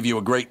Lindell to give you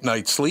a great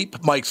night's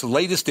sleep. Mike's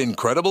latest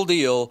incredible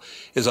deal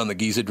is on the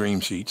Giza Dream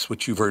Sheets,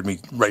 which you've heard me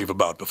rave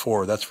about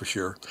before, that's for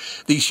sure.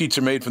 These sheets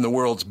are made from the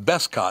world's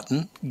best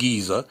cotton,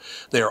 Giza.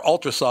 They are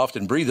ultra soft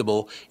and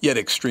breathable, yet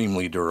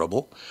extremely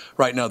durable.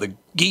 Right now, the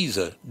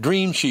Giza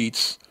Dream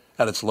Sheets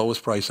at its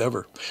lowest price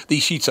ever.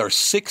 These sheets are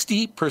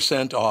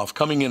 60% off,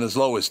 coming in as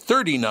low as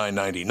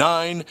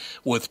 $39.99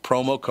 with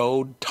promo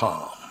code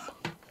TOM.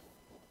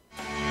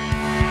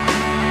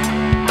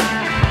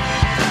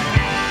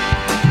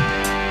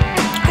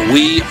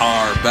 We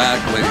are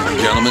back, ladies and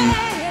gentlemen.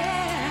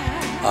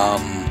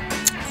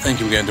 Thank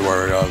you again to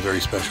our very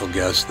special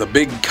guest. The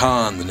Big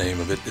Con, the name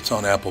of it. It's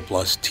on Apple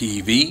Plus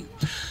TV,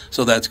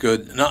 so that's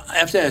good. Now, I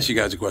have to ask you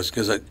guys a question,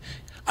 because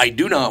I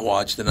do not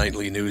watch the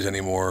nightly news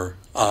anymore.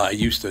 I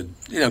used to,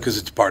 because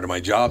it's part of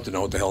my job to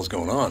know what the hell's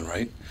going on,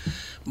 right?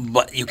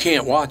 But you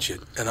can't watch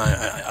it, and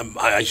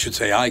I should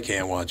say I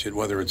can't watch it,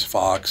 whether it's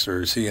Fox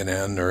or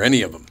CNN or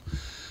any of them,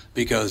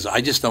 because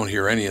I just don't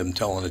hear any of them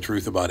telling the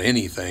truth about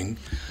anything.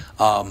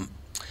 And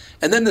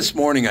then this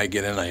morning I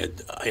get in, I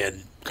had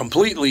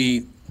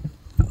completely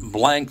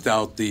blocked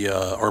out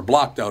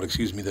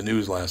the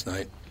news last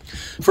night.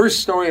 First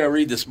story I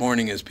read this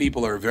morning is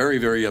people are very,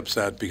 very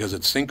upset because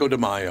it's Cinco de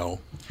Mayo,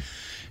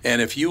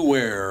 and if you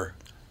wear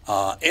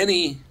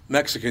any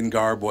Mexican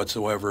garb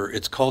whatsoever,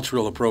 it's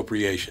cultural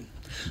appropriation.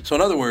 So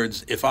in other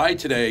words, if I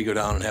today go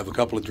down and have a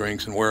couple of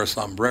drinks and wear a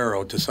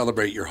sombrero to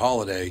celebrate your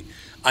holiday,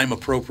 I'm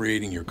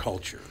appropriating your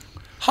culture.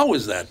 How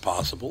is that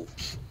possible?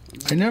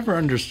 I never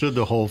understood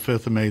the whole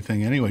 5th of May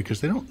thing anyway,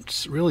 because they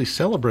don't really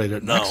celebrate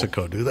it in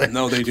Mexico, do they?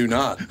 No, they do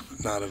not.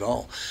 Not at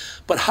all.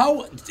 But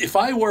how, if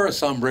I wear a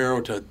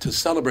sombrero to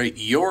celebrate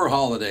your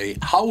holiday,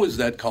 how is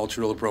that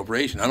cultural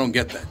appropriation? I don't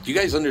get that. Do you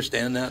guys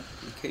understand that?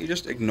 Can you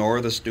just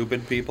ignore the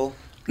stupid people?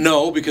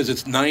 No, because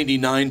it's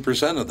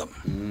 99% of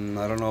them.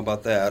 I don't know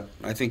about that.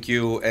 I think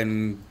you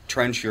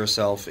entrench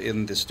yourself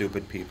in the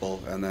stupid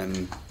people, and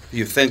then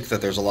you think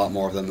that there's a lot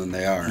more of them than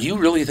they are. You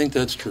really think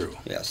that's true?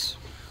 Yes.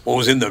 Well, it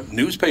was in the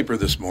newspaper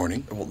this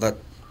morning. Well, that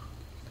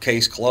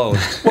case closed.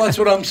 Well, that's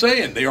what I'm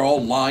saying. They are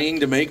all lying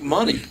to make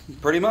money.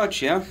 Pretty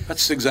much, yeah.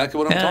 That's exactly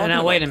what I'm talking about.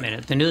 Now, wait a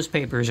minute. The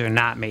newspapers are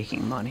not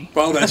making money.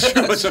 Well, that's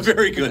true. That's a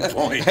very good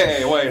point.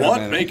 Hey, wait a minute.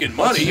 What, making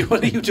money?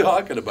 What are you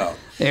talking about?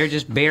 They're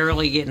just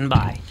barely getting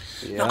by.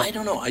 Yeah. No, I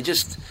don't know.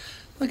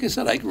 Like I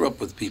said, I grew up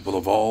with people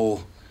of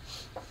all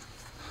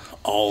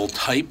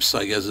types,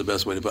 I guess is the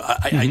best way to put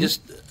it. I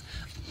just...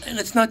 And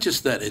it's not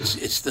just that.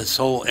 It's this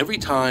whole, every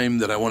time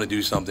that I want to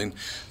do something,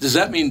 does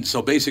that mean,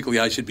 so basically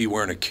I should be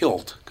wearing a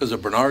kilt? Because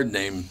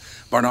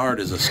Bernard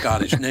is a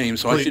Scottish name,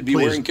 so I should be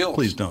wearing kilts.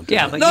 Please don't do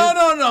that. But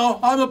No.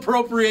 I'm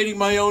appropriating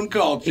my own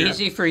culture.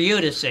 Easy for you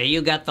to say.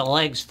 You got the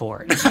legs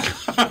for it.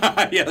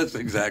 Yeah, that's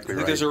exactly I think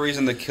right. there's a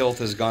reason the kilt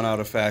has gone out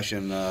of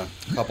fashion a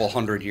couple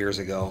hundred years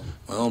ago.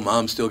 Well,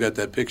 Mom still got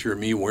that picture of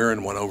me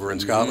wearing one over in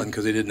Scotland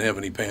because they didn't have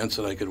any pants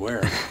that I could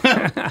wear.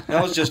 That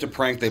was just a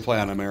prank they play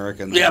on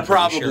Americans. Yeah, I'm pretty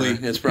probably.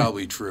 sure. It's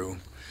probably true.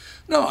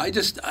 No,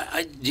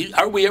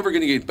 are we ever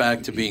going to get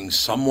back to being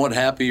somewhat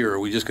happy, or are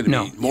we just going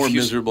to be more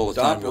miserable as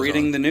time goes on? Stop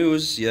reading the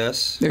news,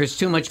 yes. There's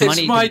too much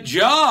money. It's my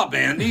job,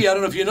 Andy. I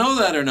don't know if you know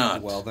that or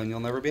not. Well, then you'll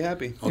never be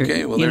happy.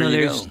 Okay, well, there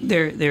you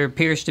go. There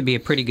appears to be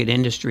a pretty good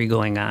industry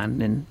going on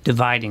in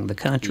dividing the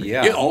country.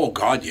 Yeah. Oh,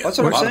 God, yeah. That's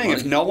what I'm saying.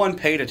 If no one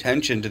paid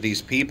attention to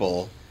these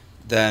people,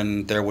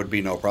 then there would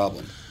be no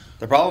problem.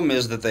 The problem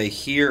is that they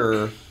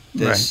hear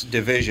this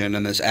division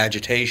and this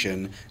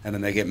agitation, and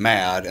then they get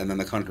mad, and then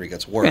the country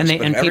gets worse. And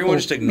everyone people,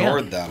 just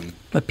ignored them.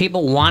 But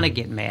people want to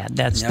get mad.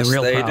 That's Yes, the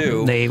real they problem.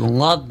 do. They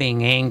love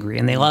being angry,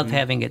 and they love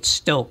having it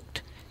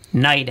stoked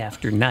night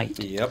after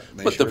night. Yep.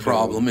 But the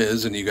problem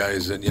is, and you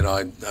guys, and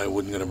I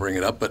wasn't going to bring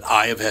it up, but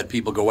I have had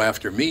people go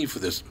after me for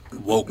this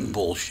woke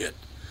bullshit.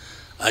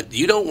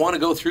 You don't want to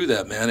go through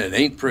that, man. It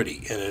ain't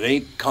pretty, and it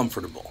ain't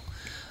comfortable.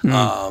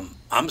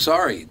 I'm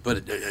sorry,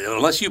 but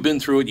unless you've been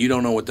through it, you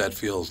don't know what that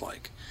feels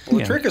like. Well,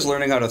 the trick is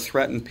learning how to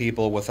threaten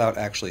people without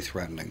actually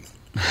threatening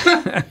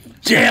them.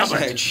 Damn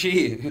it!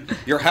 Gee,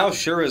 your house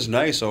sure is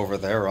nice over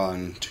there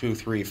on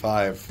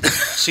 235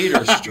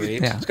 Cedar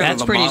Street. Yeah,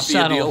 that's pretty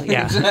subtle. Deal.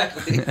 Yeah,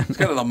 exactly. It's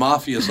kind of the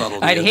mafia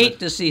subtlety. I'd hate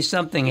to see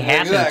something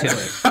happen to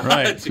it.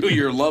 Right, to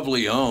your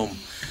lovely home.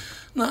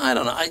 No, I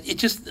don't know.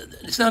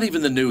 It's not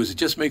even the news. It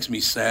just makes me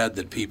sad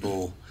that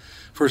people,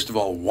 first of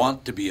all,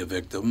 want to be a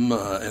victim,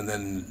 and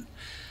then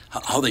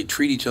how they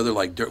treat each other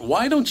like dirt.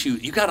 Why don't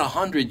you got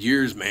 100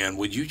 years, man.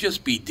 Would you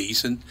just be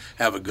decent,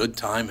 have a good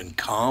time, and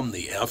calm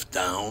the F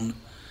down?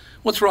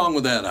 What's wrong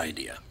with that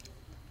idea?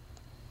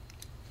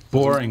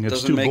 Boring.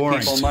 It's too boring. Doesn't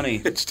make people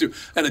money.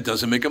 And it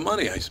doesn't make them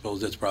money. I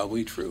suppose that's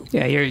probably true.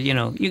 Yeah,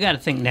 you got to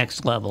think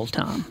next level,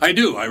 Tom. I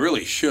do. I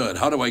really should.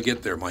 How do I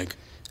get there, Mike?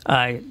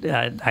 I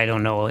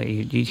don't know.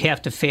 You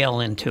have to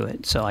fail into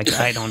it, so I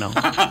don't know.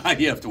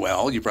 You have to.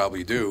 Well, you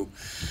probably do.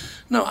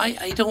 No,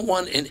 I don't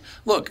want. And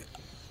look,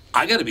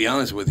 I got to be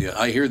honest with you.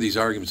 I hear these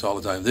arguments all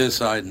the time, this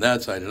side and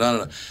that side, and I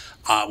don't know.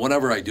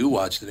 Whenever I do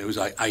watch the news,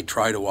 I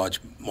try to watch.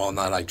 Well,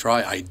 not I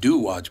try. I do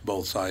watch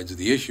both sides of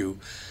the issue.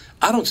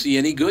 I don't see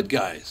any good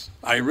guys.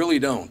 I really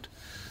don't.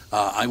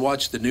 I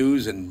watch the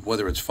news, and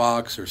whether it's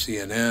Fox or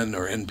CNN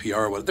or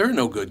NPR, there are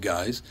no good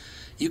guys.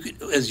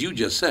 As you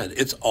just said,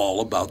 it's all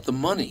about the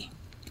money.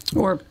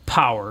 Or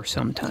power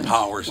sometimes.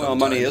 Well,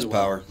 money is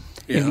power.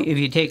 Yeah. If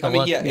you take a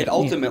look... it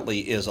ultimately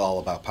is all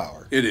about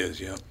power. It is,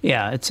 yeah.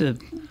 Yeah,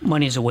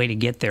 money's a way to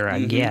get there,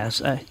 I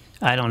guess.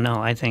 I don't know.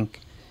 I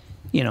think,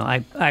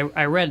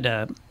 I read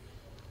a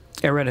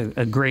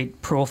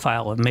great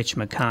profile of Mitch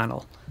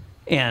McConnell,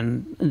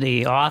 and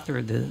the author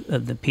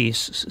of the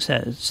piece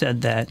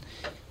said that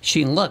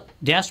she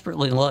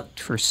desperately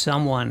looked for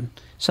some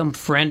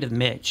friend of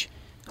Mitch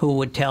who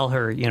would tell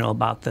her,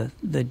 about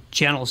the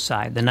gentle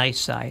side, the nice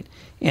side.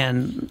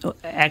 And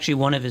actually,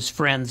 one of his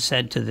friends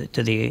said to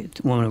the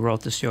woman who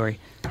wrote the story,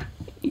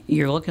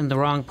 "You're looking in the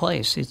wrong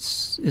place.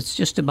 It's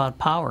just about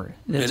power.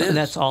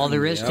 That's all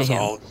there is to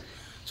him.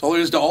 That's all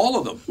there is to all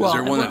of them. Is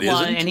there one that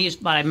isn't? And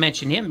I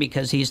mentioned him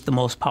because he's the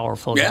most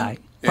powerful guy,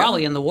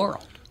 probably in the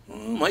world.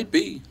 Might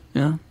be.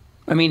 Yeah.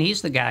 I mean,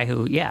 he's the guy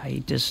who,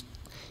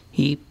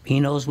 he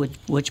knows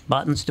which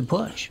buttons to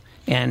push,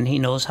 and he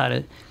knows how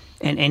to.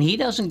 And he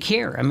doesn't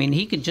care. I mean,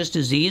 he could just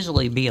as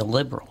easily be a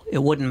liberal.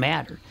 It wouldn't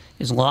matter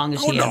as long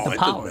as he had the power. It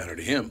doesn't matter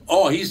to him.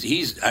 Oh,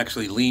 he's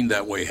actually leaned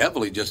that way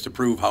heavily just to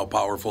prove how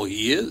powerful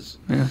he is.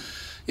 Yeah.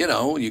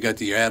 You got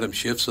the Adam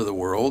Schiffs of the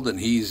world, and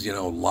he's,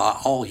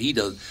 all he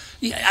does.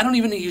 I don't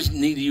even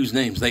need to use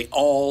names. They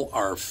all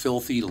are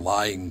filthy,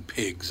 lying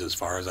pigs, as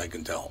far as I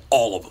can tell.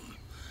 All of them.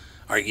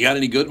 All right, you got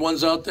any good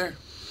ones out there?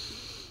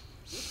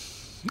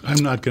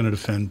 I'm not going to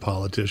defend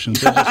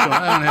politicians. I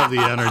don't have the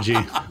energy.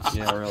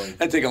 Yeah, really.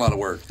 That'd take a lot of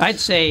work. I'd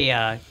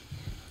say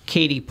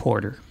Katie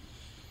Porter.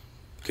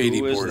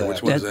 Katie Porter,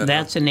 which one is that?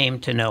 That's a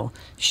name to know.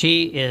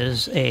 She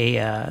is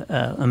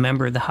a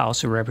member of the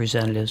House of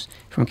Representatives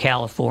from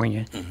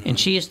California, and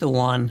she is the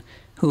one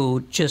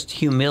who just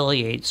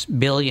humiliates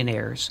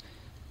billionaires.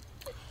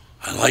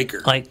 I like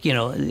her. Like,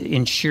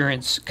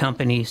 insurance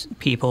companies,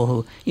 people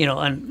who,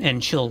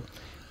 and she'll,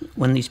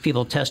 when these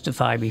people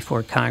testify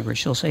before Congress,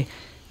 she'll say,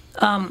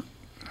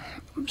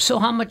 so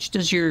how much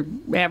does your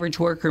average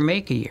worker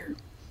make a year?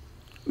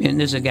 And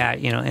there's a guy,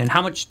 and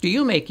how much do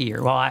you make a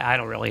year? Well, I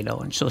don't really know.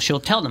 And so she'll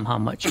tell them how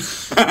much.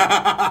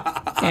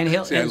 And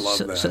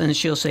and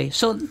she'll say,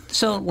 so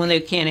when they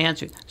can't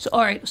answer, so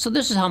all right, so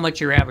this is how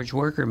much your average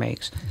worker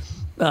makes,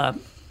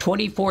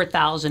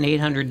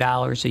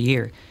 $24,800 a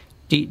year.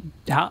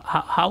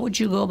 How would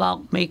you go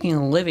about making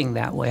a living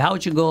that way? How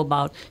would you go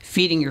about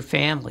feeding your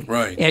family,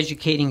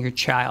 educating your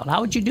child?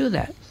 How would you do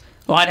that?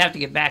 Well, I'd have to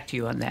get back to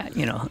you on that.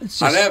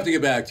 I'd have to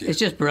get back to you. It's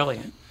just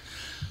brilliant.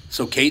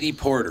 So Katie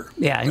Porter.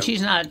 Yeah, and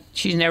she's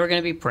never going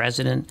to be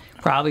president,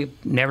 probably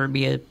never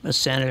be a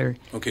senator.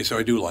 Okay, so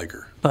I do like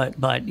her.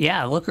 But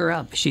yeah, look her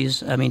up. She's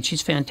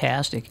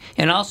fantastic.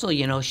 And also,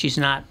 she's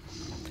not,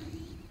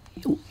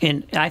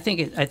 and I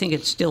think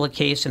it's still a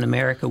case in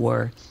America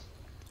where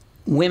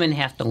women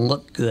have to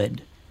look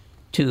good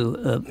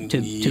to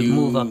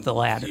move up the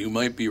ladder. You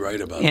might be right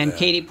about that. And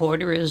Katie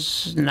Porter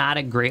is not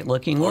a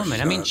great-looking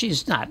woman. I mean,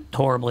 she's not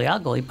horribly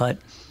ugly, but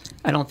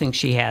I don't think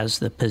she has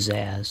the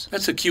pizzazz.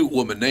 That's a cute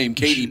woman name,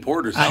 Katie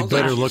Porter. She's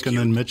better looking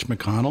than Mitch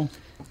McConnell.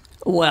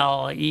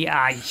 Well, yeah,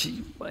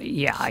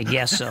 I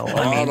guess so.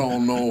 I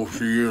don't know if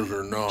she is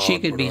or not. She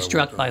could be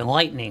struck by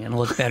lightning and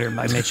look better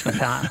by Mitch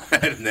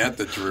McConnell. Isn't that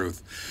the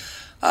truth?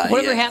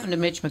 Whatever happened to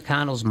Mitch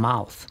McConnell's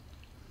mouth?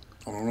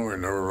 I don't know. He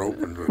never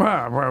opens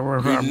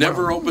it. He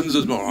never opens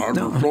his mouth.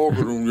 I was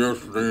talking to him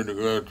yesterday, and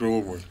the guy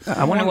told me.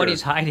 I wonder what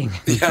he's hiding.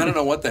 Yeah, I don't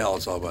know what the hell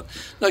it's all about.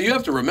 Now, you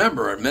have to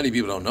remember, many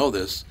people don't know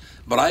this,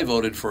 but I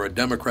voted for a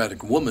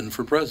Democratic woman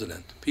for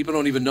president. People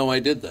don't even know I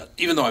did that,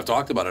 even though I've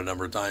talked about it a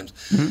number of times.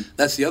 Mm-hmm.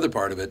 That's the other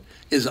part of it,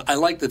 is I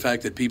like the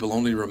fact that people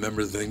only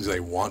remember the things they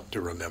want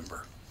to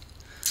remember.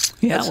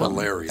 Yeah, that's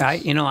hilarious.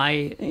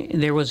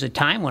 There was a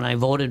time when I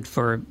voted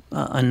for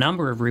a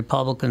number of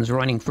Republicans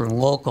running for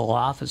local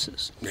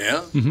offices.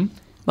 Yeah. Mm-hmm.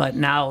 But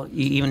now,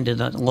 even to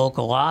the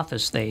local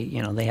office, they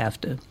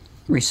have to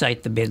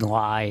recite the big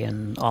lie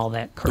and all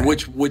that crap.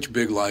 Which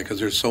big lie?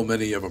 Because there's so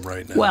many of them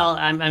right now. Well,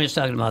 I'm just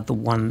talking about the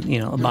one,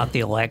 about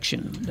the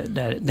election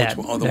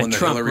that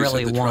Trump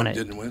really won it.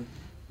 Didn't win.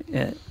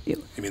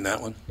 You mean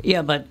that one?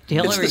 Yeah, but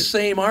Hillary. It's the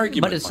same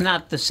argument. But it's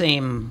not the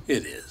same.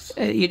 It is.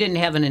 You didn't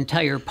have an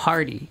entire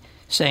party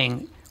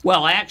saying,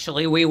 "Well,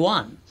 actually, we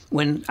won,"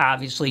 when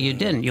obviously you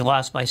didn't. You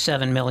lost by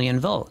 7 million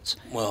votes.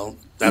 Well,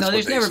 that's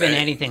there's what they never say. been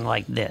anything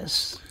like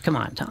this. Come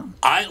on, Tom.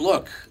 I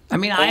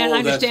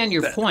understand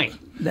your point.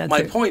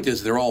 My point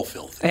is they're all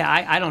filthy. Yeah,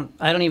 I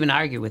don't even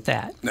argue with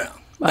that. No,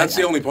 that's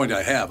the only point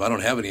I have. I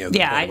don't have any other.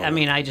 Yeah,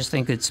 I just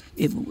think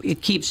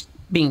it keeps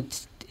being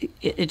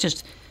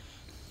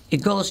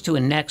it goes to a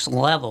next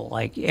level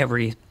like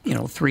every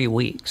 3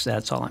 weeks.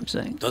 That's all I'm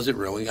saying. Does it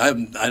really? I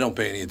don't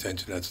pay any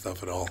attention to that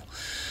stuff at all.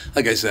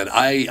 Like I said,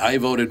 I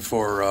voted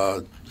for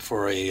a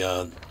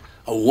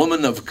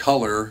woman of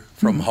color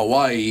from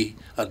Hawaii,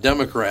 a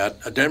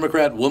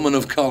Democrat woman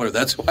of color.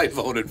 That's who I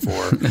voted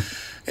for,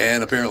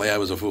 and apparently I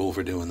was a fool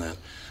for doing that.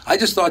 I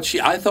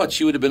thought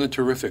she would have been a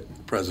terrific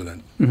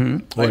president. Mm-hmm.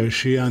 Boy, is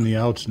she on the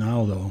outs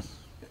now, though?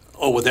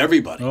 Oh, with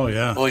everybody. Oh,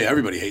 yeah. Oh, yeah,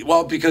 everybody hates.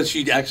 Well, because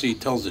she actually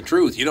tells the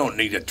truth. You don't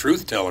need a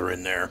truth teller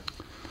in there.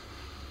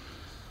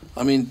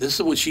 I mean,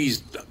 this is what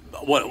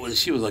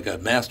she was like a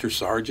master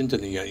sergeant in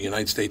the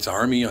United States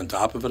Army on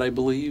top of it, I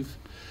believe.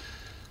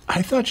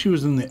 I thought she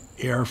was in the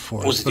Air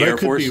Force. Was it the Air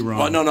Force? Be wrong.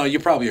 Well, no, you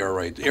probably are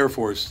right. Air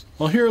Force.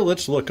 Well, here,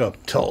 let's look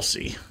up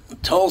Tulsi.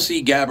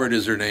 Tulsi Gabbard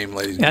is her name,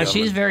 ladies and gentlemen.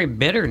 She's very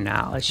bitter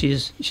now.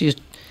 She's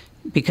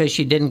because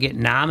she didn't get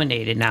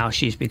nominated. Now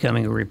she's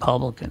becoming a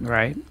Republican,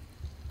 right?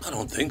 I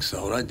don't think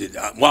so. I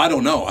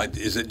don't know.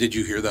 Did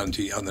you hear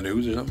that on the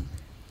news or something?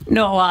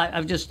 No,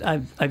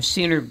 I've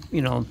seen her,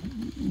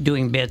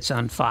 doing bits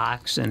on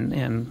Fox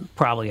and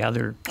probably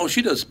other. Oh,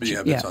 she does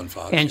bits on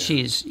Fox. And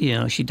she's,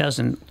 she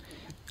doesn't.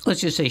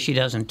 Let's just say she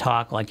doesn't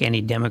talk like any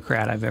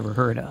Democrat I've ever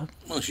heard of.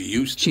 Well, she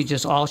used to. She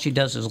just all she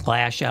does is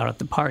lash out at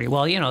the party.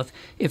 Well,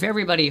 if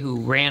everybody who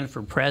ran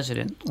for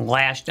president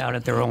lashed out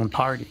at their own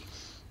party,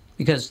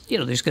 because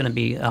there's going to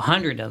be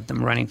 100 of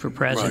them running for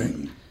president.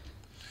 Right.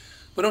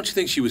 But don't you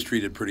think she was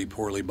treated pretty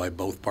poorly by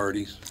both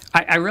parties?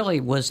 I really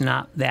was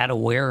not that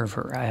aware of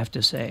her, I have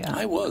to say.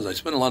 I was. I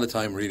spent a lot of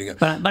time reading it.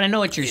 But I know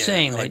what you're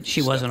saying, that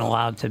she wasn't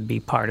allowed to be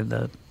part of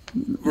the...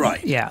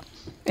 Right. Yeah.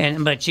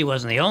 But she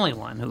wasn't the only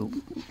one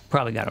who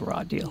probably got a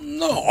raw deal.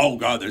 No. Oh,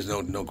 God, there's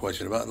no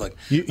question about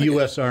it.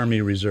 U.S.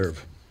 Army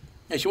Reserve.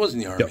 Yeah, she was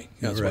in the Army. Yep. Yeah,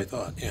 that's right.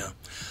 what I thought, yeah.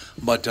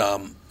 But,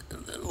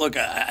 look,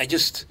 I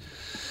just...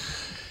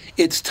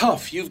 It's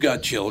tough. You've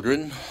got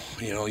children.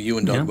 You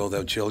and Doug both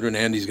have children.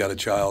 Andy's got a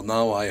child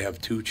now. I have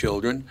 2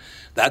 children.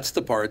 That's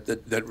the part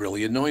that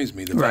really annoys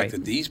me, the fact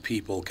that these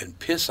people can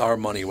piss our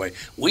money away.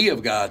 We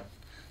have got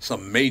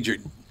some major...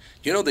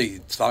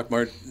 the stock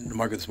market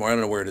this morning, I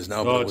don't know where it is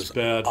now, but it was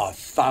bad.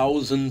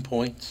 1,000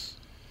 points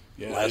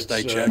last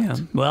I checked. Yeah.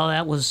 Well,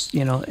 that was,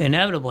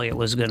 inevitably it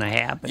was going to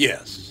happen.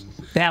 Yes.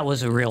 That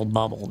was a real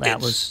bubble. That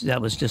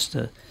was just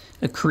a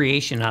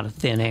creation out of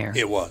thin air.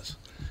 It was.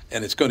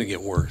 And it's going to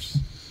get worse.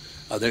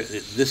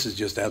 This is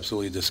just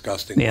absolutely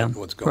disgusting.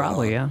 What's going on?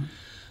 Probably, yeah.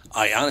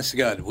 I honest to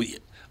God,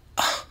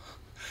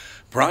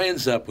 Brian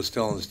Zepp was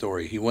telling the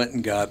story. He went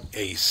and got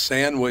a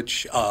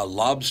sandwich,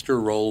 lobster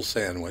roll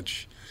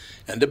sandwich,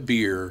 and a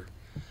beer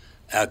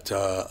at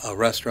a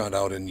restaurant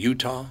out in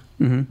Utah.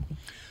 Mm-hmm.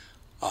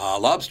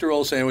 Lobster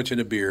roll sandwich and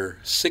a beer,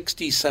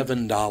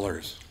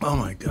 $67. Oh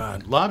my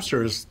God!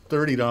 Lobster is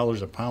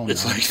 $30 a pound.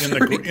 It's now.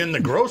 like in the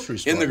grocery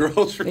store. In the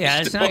grocery store.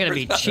 Yeah, it's not going to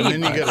be cheap.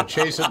 And then you got to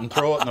chase it and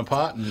throw it in a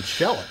pot and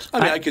shell it.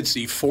 I mean, I could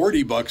see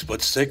 $40,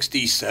 but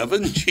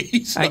 $67.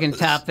 Jesus. I can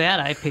top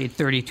that. I paid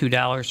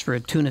 $32 for a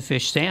tuna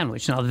fish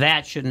sandwich. Now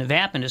that shouldn't have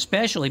happened,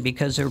 especially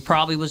because there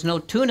probably was no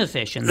tuna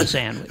fish in the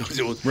sandwich.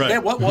 Right. Yeah,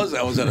 what was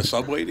that? Was that a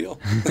Subway deal?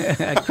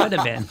 It could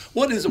have been.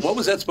 What is it? What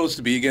was that supposed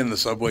to be again in the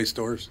Subway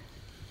stores?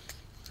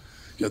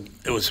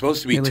 It was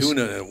supposed to be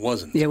tuna, and it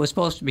wasn't. Yeah, it was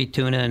supposed to be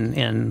tuna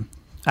and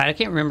I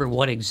can't remember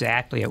what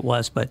exactly it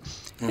was, but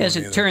as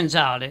it turns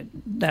out,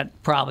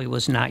 that probably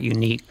was not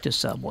unique to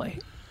Subway.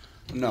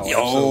 No.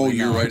 Oh,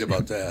 you're right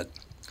about that.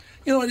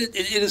 You know, it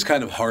is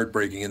kind of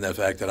heartbreaking in the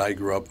fact that I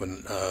grew up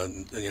in,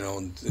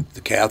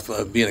 the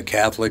Catholic, being a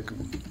Catholic.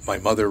 My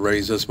mother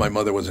raised us. My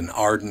mother was an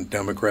ardent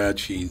Democrat.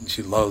 She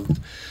loved,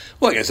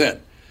 well, like I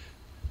said,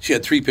 she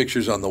had 3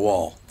 pictures on the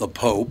wall: the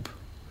Pope,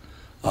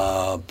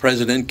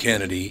 President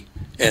Kennedy,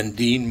 and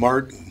Dean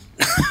Martin.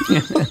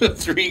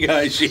 3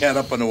 guys she had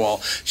up on the wall.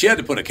 She had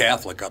to put a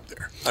Catholic up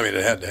there. I mean,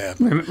 it had to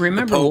happen.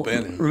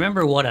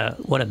 Remember what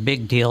a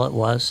big deal it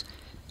was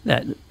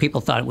that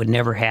people thought it would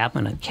never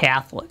happen. A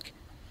Catholic.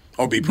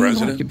 Oh, be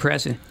president? Be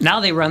president.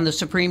 Now they run the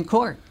Supreme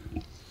Court.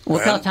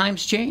 Look how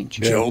times change.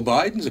 Joe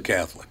Biden's a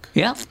Catholic.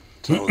 Yeah.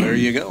 So there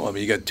you go. I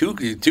mean, you got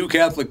two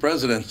Catholic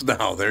presidents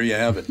now. There you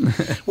have it.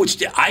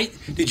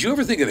 Did you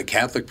ever think of a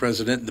Catholic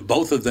president?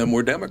 Both of them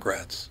were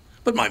Democrats.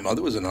 But my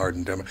mother was an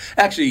ardent Democrat.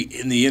 Actually,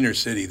 in the inner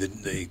city,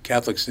 the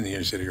Catholics in the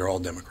inner city are all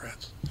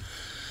Democrats.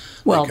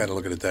 Well, I kind of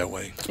look at it that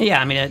way.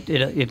 Yeah, I mean,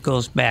 it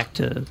goes back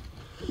to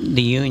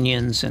the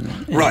unions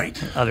and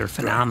other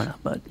phenomena.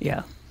 Right. But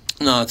yeah.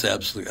 No, it's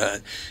absolutely.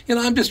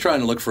 I'm just trying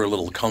to look for a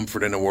little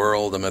comfort in the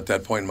world. I'm at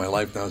that point in my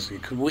life now. So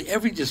could we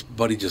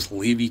everybody just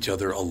leave each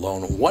other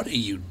alone? What are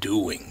you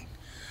doing?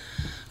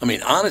 I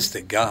mean, honest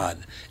to God.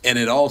 And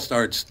it all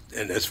starts,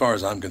 and as far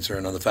as I'm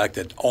concerned, on the fact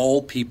that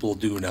all people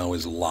do now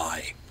is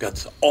lie.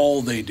 That's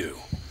all they do.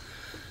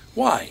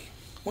 Why?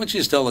 Why don't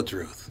you just tell the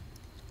truth?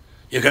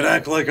 You can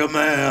act like a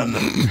man.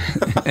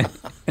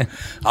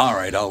 All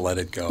right, I'll let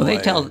it go. Well, they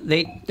tell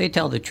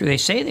the truth. They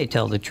say they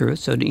tell the truth,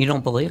 so you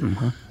don't believe them,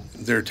 huh?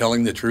 They're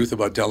telling the truth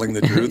about telling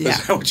the truth? Yeah.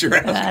 Is that what you're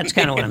asking? That's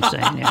kind of what I'm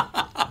saying, yeah.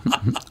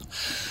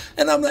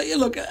 And I'm like,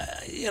 look,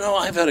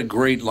 I've had a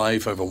great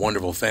life. I have a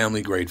wonderful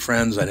family, great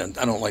friends. I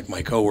don't like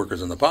my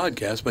coworkers on the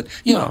podcast, but,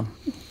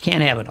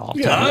 can't have it all.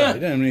 Yeah,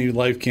 I mean,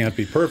 life can't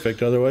be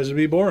perfect, otherwise it'd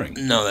be boring.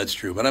 No, that's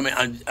true. But, I mean,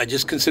 I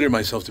just consider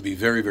myself to be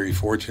very, very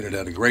fortunate. I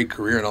had a great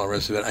career and all the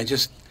rest of it. I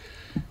just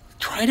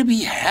try to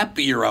be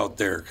happier out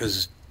there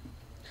because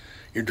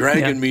you're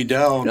dragging me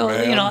down,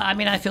 man. I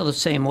mean, I feel the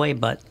same way,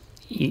 but,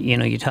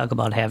 you talk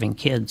about having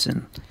kids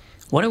and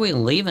what are we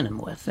leaving them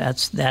with?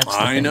 That's the thing.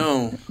 I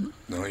know.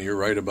 No, you're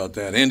right about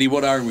that. Andy,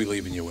 what are we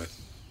leaving you with?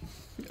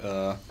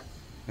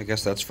 I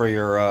guess that's for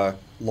your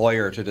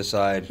lawyer to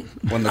decide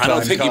when the time comes. I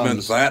don't think he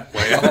meant that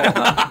way.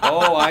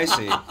 Oh, I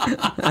see.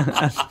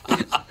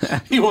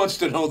 He wants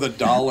to know the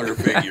dollar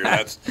figure.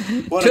 That's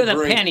what to the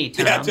penny,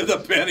 Tom. Yeah, to the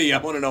penny. I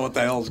want to know what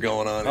the hell's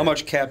going on. How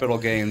much capital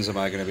gains am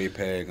I going to be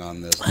paying on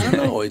this? I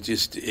don't know. It's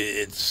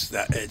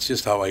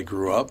just how I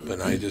grew up,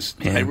 and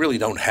I really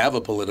don't have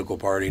a political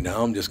party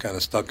now. I'm just kind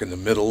of stuck in the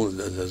middle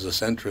as a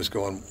centrist,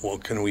 going, well,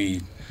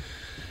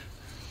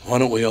 why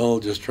don't we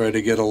all just try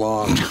to get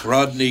along?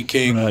 Rodney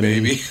King,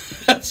 baby.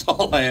 That's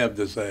all I have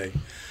to say.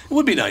 It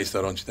would be nice,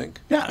 though, don't you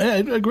think? Yeah, I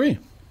agree.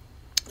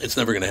 It's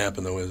never going to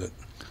happen, though, is it?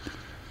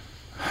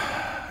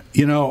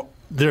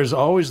 There's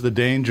always the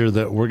danger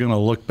that we're going to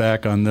look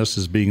back on this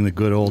as being the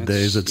good old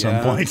days at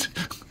some point.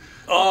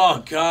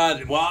 Oh,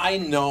 God. Well, I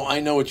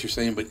know what you're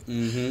saying, but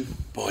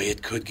boy,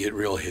 it could get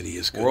real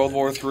hideous. World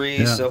War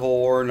III, Civil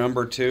War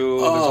number 2.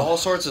 There's all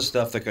sorts of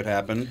stuff that could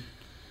happen.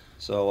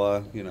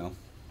 So,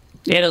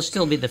 Yeah, it'll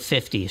still be the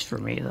 50s for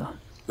me, though.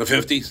 The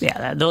 50s?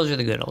 Yeah, those are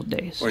the good old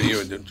days. Well,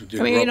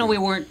 we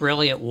weren't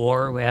really at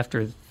war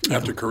after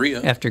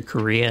Korea. After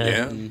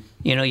Korea.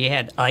 Yeah. You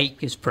had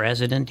Ike as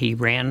president. He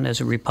ran as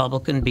a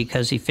Republican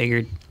because he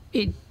figured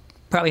he'd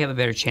probably have a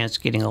better chance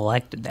of getting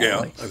elected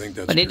that way. I think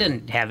that's But he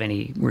didn't have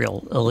any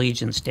real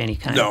allegiance to any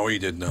kind of... No, he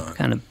did not.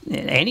 Kind of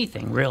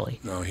anything, really.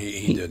 No,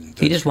 he didn't.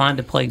 He just wanted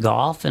to play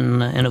golf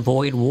and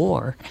avoid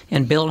war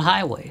and build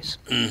highways.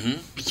 Mm-hmm.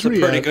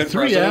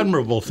 Three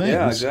admirable things.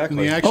 Yeah, exactly.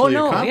 And he actually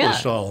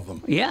accomplished all of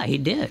them. Yeah, he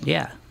did,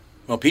 yeah.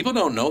 Well, people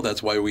don't know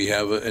that's why we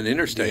have an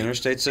interstate. The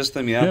interstate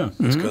system, yeah.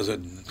 It's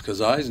because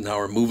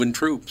Eisenhower moving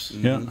troops.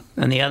 Yeah.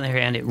 On the other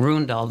hand, it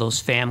ruined all those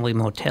family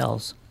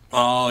motels.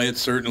 Oh, it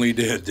certainly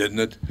did, didn't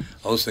it?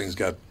 Those things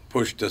got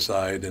pushed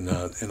aside in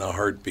a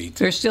heartbeat.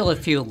 There's still a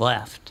few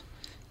left,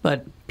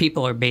 but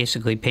people are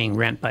basically paying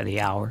rent by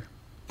the hour.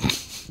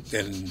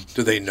 And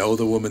do they know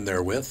the woman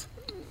they're with?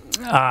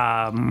 Bring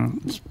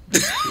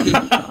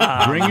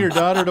your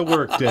daughter to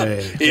work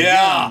day.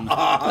 Yeah.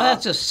 Well,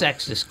 that's a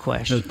sexist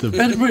question.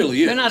 That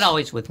really is. They're not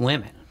always with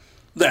women.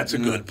 That's a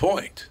good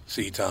point.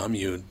 See, Tom,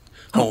 you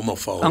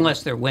homophobe.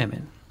 Unless they're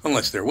women.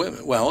 Unless they're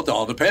women. Well, it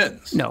all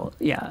depends. No,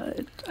 yeah.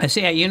 I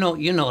say, you know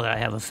that I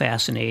have a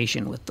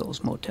fascination with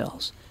those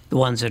motels, the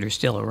ones that are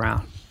still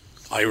around.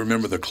 I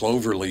remember the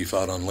Cloverleaf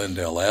out on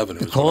Lindale Avenue.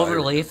 The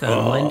Cloverleaf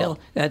on Lindale,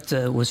 that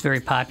was very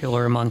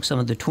popular among some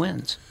of the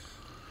twins.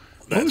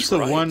 What was the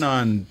one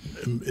on,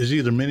 is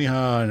either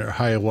Minnehaha or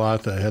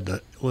Hiawatha, had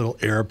the little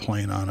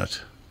airplane on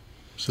it?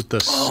 Was it the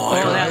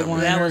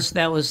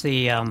that was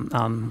the...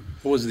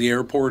 What was the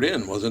Airport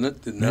Inn, wasn't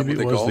it? Maybe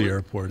it was the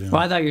Airport Inn.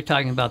 Well, I thought you were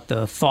talking about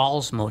the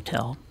Falls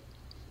Motel.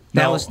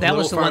 That was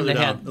the one that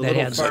had... A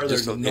little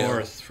farther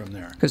north from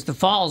there. Because the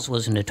Falls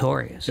was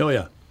notorious. Oh,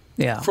 yeah.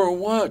 Yeah. For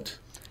what?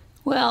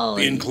 Well,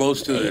 being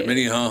close to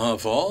Minnehaha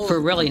Falls. For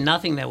really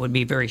nothing that would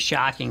be very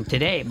shocking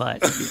today,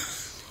 but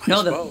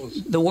no,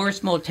 the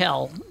worst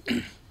motel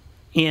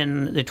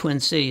in the Twin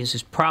Cities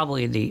is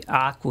probably the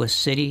Aqua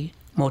City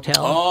Motel.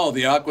 Oh,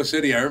 the Aqua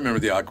City! I remember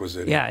the Aqua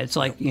City. Yeah, it's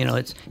like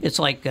it's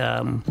like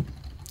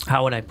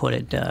how would I put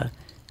it?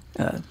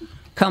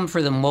 Come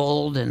for the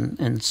mold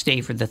and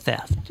stay for the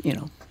theft.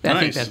 I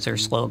think that's their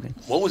slogan.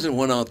 What was the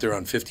one out there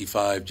on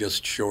 55,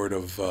 just short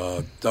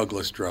of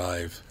Douglas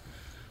Drive?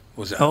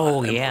 Was it?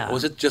 Oh, yeah.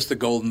 Was it just the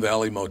Golden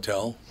Valley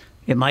Motel?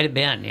 It might have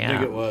been, yeah. I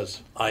think it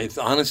was.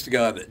 Honest to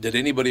God, did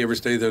anybody ever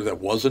stay there that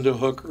wasn't a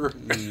hooker?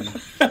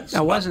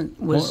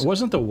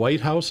 Wasn't the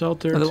White House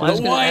out there? The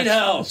White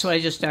House! That's what I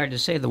just started to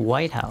say, the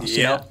White House.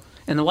 Yeah.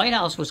 And the White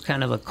House was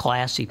kind of a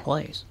classy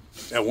place.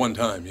 At one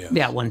time, yeah.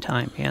 Yeah, at one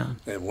time, yeah.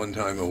 At one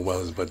time it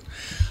was, but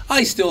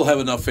I still have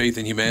enough faith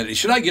in humanity.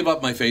 Should I give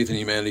up my faith in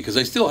humanity? Because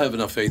I still have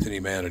enough faith in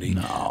humanity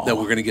that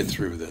we're going to get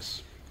through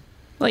this.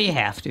 Well, you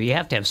have to. You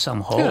have to have some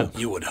hope.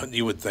 Yeah,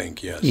 you would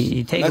think, yes.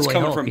 You take That's away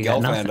coming hope, from you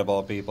got Gelfand nothing. of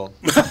all people.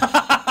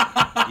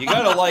 You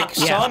got to like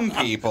some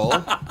people.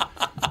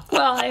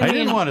 Well, I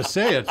didn't want to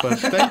say it, but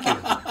thank you.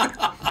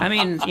 I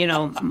mean,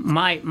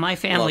 my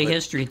family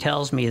history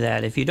tells me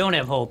that if you don't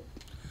have hope,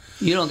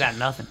 you don't got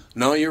nothing.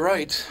 No, you're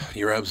right.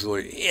 You're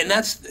absolutely... And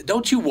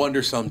don't you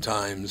wonder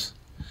sometimes,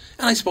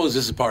 and I suppose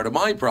this is part of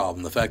my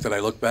problem, the fact that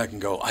I look back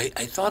and go, I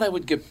thought I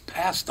would get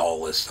past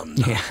all this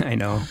sometime. Yeah, I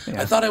know.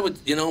 Yeah. I thought I would,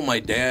 my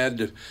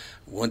dad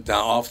went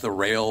down off the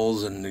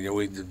rails and,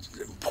 we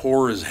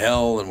poor as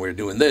hell and we're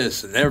doing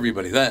this and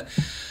everybody that.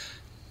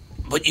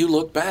 But you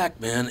look back,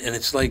 man, and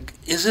it's like,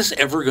 is this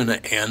ever going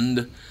to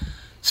end?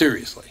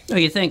 Seriously. No,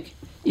 you think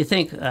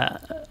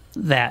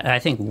that, I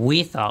think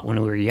we thought when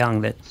we were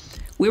young that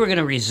we were going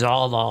to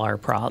resolve all our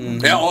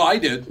problems. Yeah, I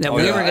did. That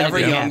we were going to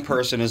Every young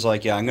person is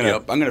like, I'm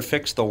gonna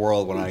fix the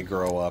world when I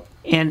grow up.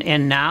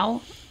 And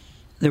now,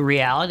 the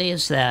reality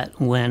is that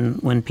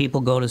when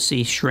people go to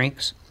see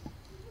shrinks,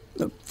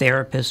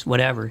 therapists,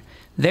 whatever,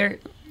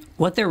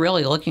 what they're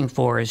really looking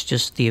for is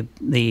just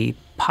the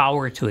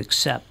power to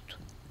accept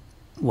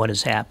what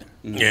has happened.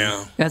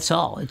 Yeah. That's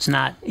all. It's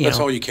not. That's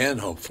all you can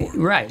hope for.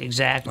 Right,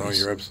 exactly. Oh,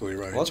 you're absolutely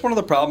right. Well, that's one of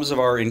the problems of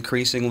our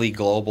increasingly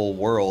global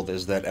world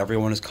is that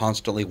everyone is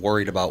constantly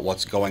worried about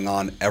what's going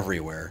on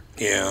everywhere.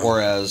 Yeah.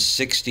 Whereas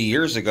 60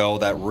 years ago,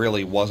 that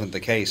really wasn't the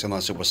case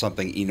unless it was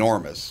something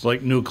enormous.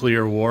 Like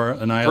nuclear war,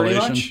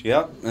 annihilation. Pretty much.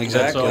 Yep, exactly.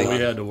 That's all we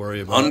had to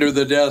worry about. Under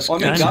the desk.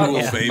 Well, I mean,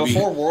 God, baby.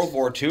 before World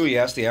War II, you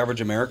asked the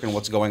average American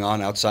what's going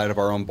on outside of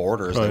our own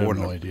borders. I They have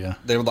wouldn't. no idea.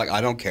 They were like, I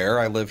don't care.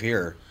 I live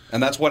here.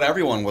 And that's what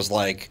everyone was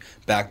like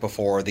back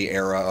before the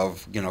era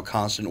of,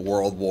 constant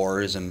world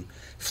wars and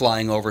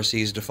flying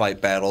overseas to fight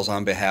battles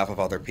on behalf of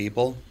other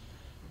people.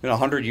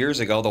 100 years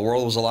ago, the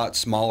world was a lot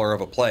smaller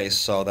of a place,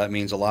 so that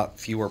means a lot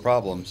fewer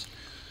problems.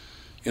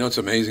 What's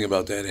amazing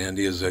about that,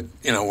 Andy, is that,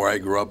 where I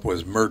grew up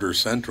was murder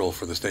central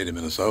for the state of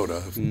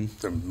Minnesota.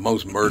 The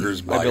most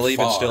murders by far. I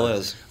believe it still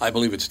is. I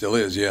believe it still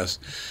is, yes.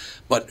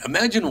 But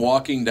imagine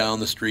walking down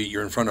the street,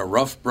 you're in front of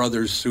Rough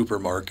Brothers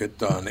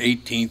Supermarket on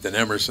 18th and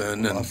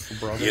Emerson, and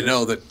you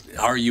know that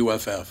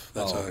RUFF,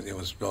 that's how it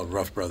was spelled,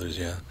 Rough Brothers,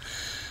 yeah.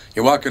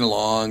 You're walking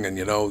along, and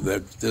you know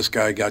that this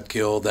guy got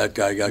killed, that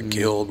guy got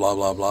killed, blah,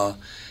 blah, blah.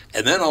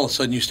 And then all of a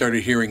sudden you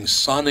started hearing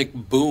sonic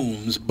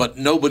booms, but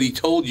nobody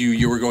told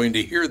you were going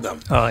to hear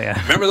them. Oh,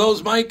 yeah. Remember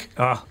those, Mike?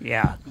 Oh,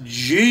 yeah.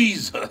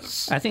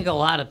 Jesus. I think a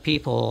lot of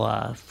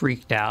people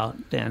freaked out,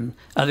 and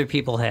other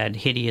people had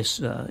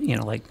hideous,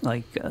 like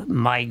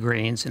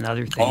migraines and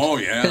other things. Oh,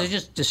 yeah. Because it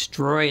just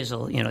destroys,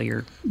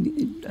 your.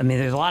 I mean,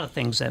 there's a lot of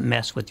things that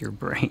mess with your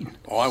brain.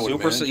 Oh, I would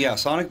imagine. Yeah,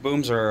 sonic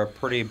booms are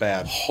pretty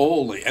bad.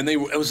 Holy. And it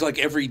was like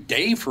every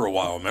day for a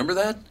while. Remember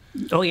that?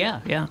 Oh,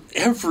 yeah, yeah.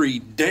 Every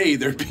day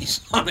there'd be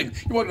something.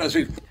 You walk down the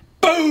street,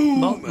 boom!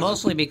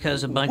 Mostly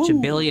because a bunch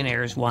of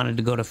billionaires wanted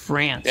to go to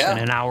France in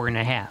an hour and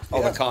a half.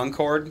 Oh, the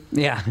Concorde?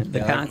 Yeah,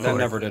 the Concorde. That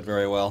never did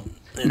very well.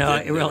 No,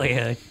 it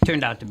really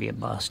turned out to be a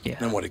bust, yeah.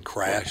 And when it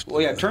crashed.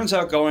 Well, yeah, it turns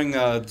out going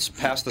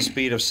past the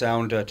speed of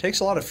sound takes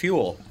a lot of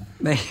fuel.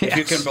 Yes, if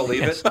you can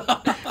believe it.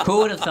 Who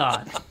would have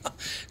thought?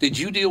 Did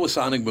you deal with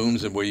sonic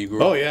booms where you grew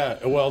up? Oh,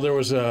 yeah. Well, there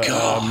was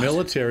a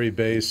military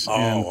base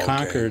in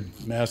Concord,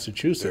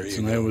 Massachusetts,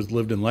 and I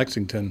lived in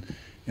Lexington.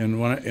 And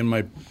in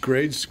my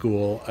grade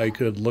school, I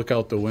could look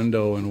out the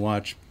window and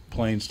watch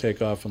planes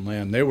take off and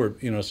land. They were,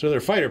 so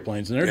they're fighter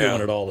planes, and they're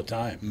doing it all the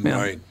time.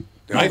 Right.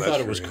 I thought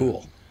it was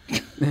cool.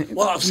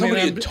 Well, if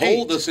somebody had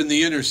told us in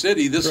the inner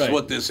city this is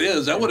what this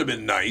is, that would have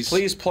been nice.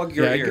 Please plug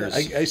your ears.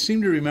 I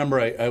seem to remember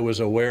I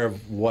was aware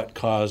of what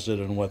caused it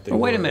and what they were.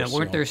 Wait a minute,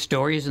 weren't there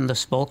stories in the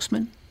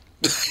Spokesman?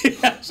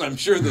 Yes, I'm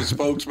sure the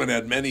Spokesman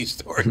had many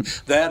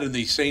stories. That and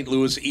the St.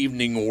 Louis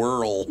Evening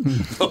Whirl,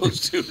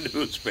 those two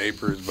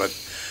newspapers. But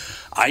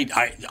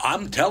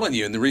I'm telling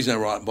you, and the reason I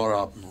brought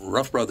up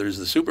Rough Brothers,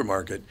 the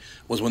supermarket,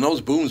 was when those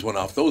booms went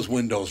off, those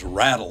windows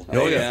rattled.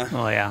 Oh, yeah.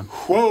 Oh, yeah.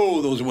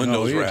 Whoa, those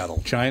windows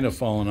rattled. China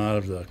falling out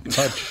of the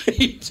hutch.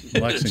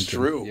 Lexington. It's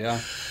true. Yeah.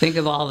 Think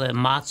of all the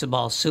matzo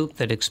ball soup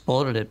that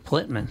exploded at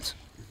Plitman's.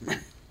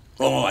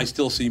 Oh, I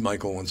still see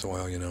Michael once in a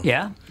while, you know.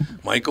 Yeah?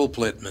 Michael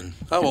Plittman.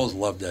 I always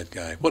loved that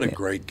guy. What a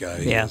great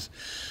guy he Yeah. is.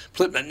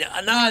 Plittman,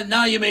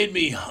 now you made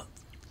me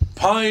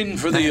pine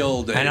for the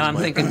old days. I know, I'm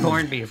Mike. thinking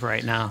corned beef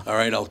right now. All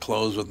right, I'll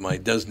close with my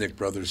Desnick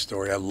brothers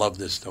story. I love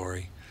this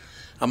story.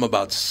 I'm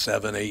about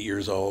 7, 8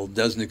 years old.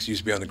 Desnick's used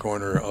to be on the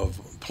corner of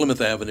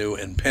Plymouth Avenue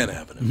and Penn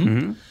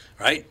Avenue,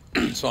 right?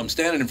 So I'm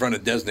standing in front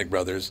of Desnick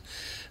Brothers,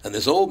 and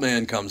this old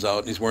man comes out,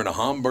 and he's wearing a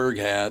Homburg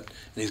hat,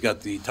 and he's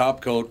got the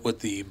top coat with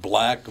the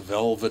black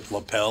velvet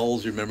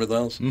lapels. You remember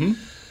those? He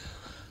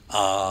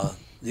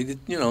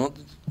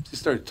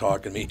started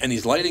talking to me, and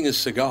he's lighting his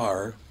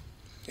cigar,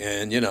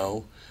 and,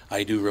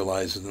 I do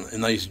realize a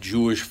nice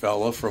Jewish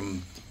fella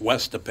from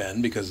west of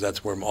Penn, because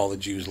that's where all the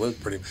Jews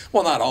live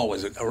well, not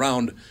always,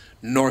 around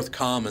North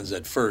Commons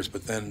at first,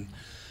 but then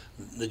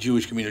the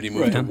Jewish community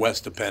moved to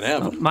west of Penn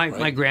Avenue.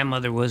 My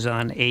grandmother was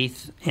on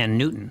 8th and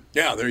Newton.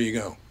 Yeah, there you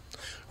go.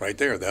 Right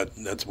there.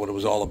 That's what it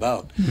was all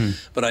about.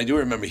 But I do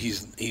remember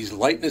he's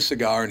lighting his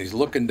cigar, and he's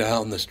looking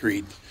down the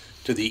street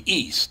to the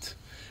east.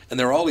 And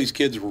there are all these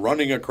kids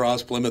running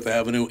across Plymouth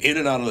Avenue, in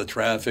and out of the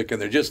traffic,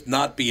 and they're just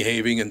not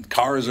behaving, and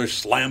cars are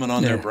slamming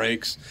on their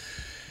brakes.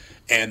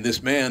 And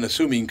this man,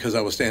 assuming because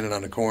I was standing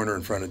on the corner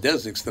in front of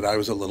Desnick's, that I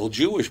was a little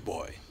Jewish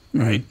boy,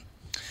 right?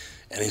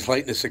 And he's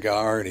lighting a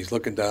cigar, and he's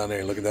looking down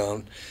there,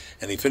 and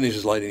he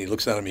finishes lighting, and he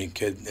looks down at me,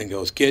 and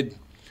goes, "Kid,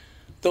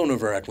 don't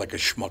ever act like a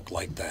schmuck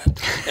like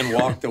that," and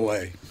walked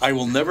away. I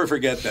will never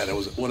forget that. It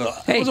was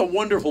a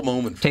wonderful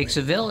moment for Takes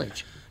me. a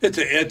village.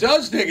 It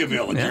does take a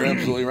village. Yeah. You're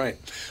absolutely right.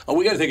 Oh,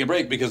 we got to take a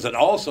break because it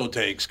also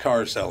takes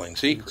car selling.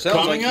 See?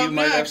 Sounds like you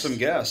might have some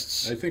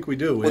guests. I think we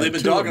do. Well, they've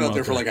been talking out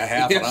there for like a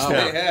half an hour.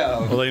 Yes, they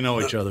have. Well, they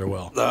know each other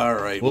well. All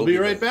right. We'll be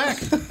right back.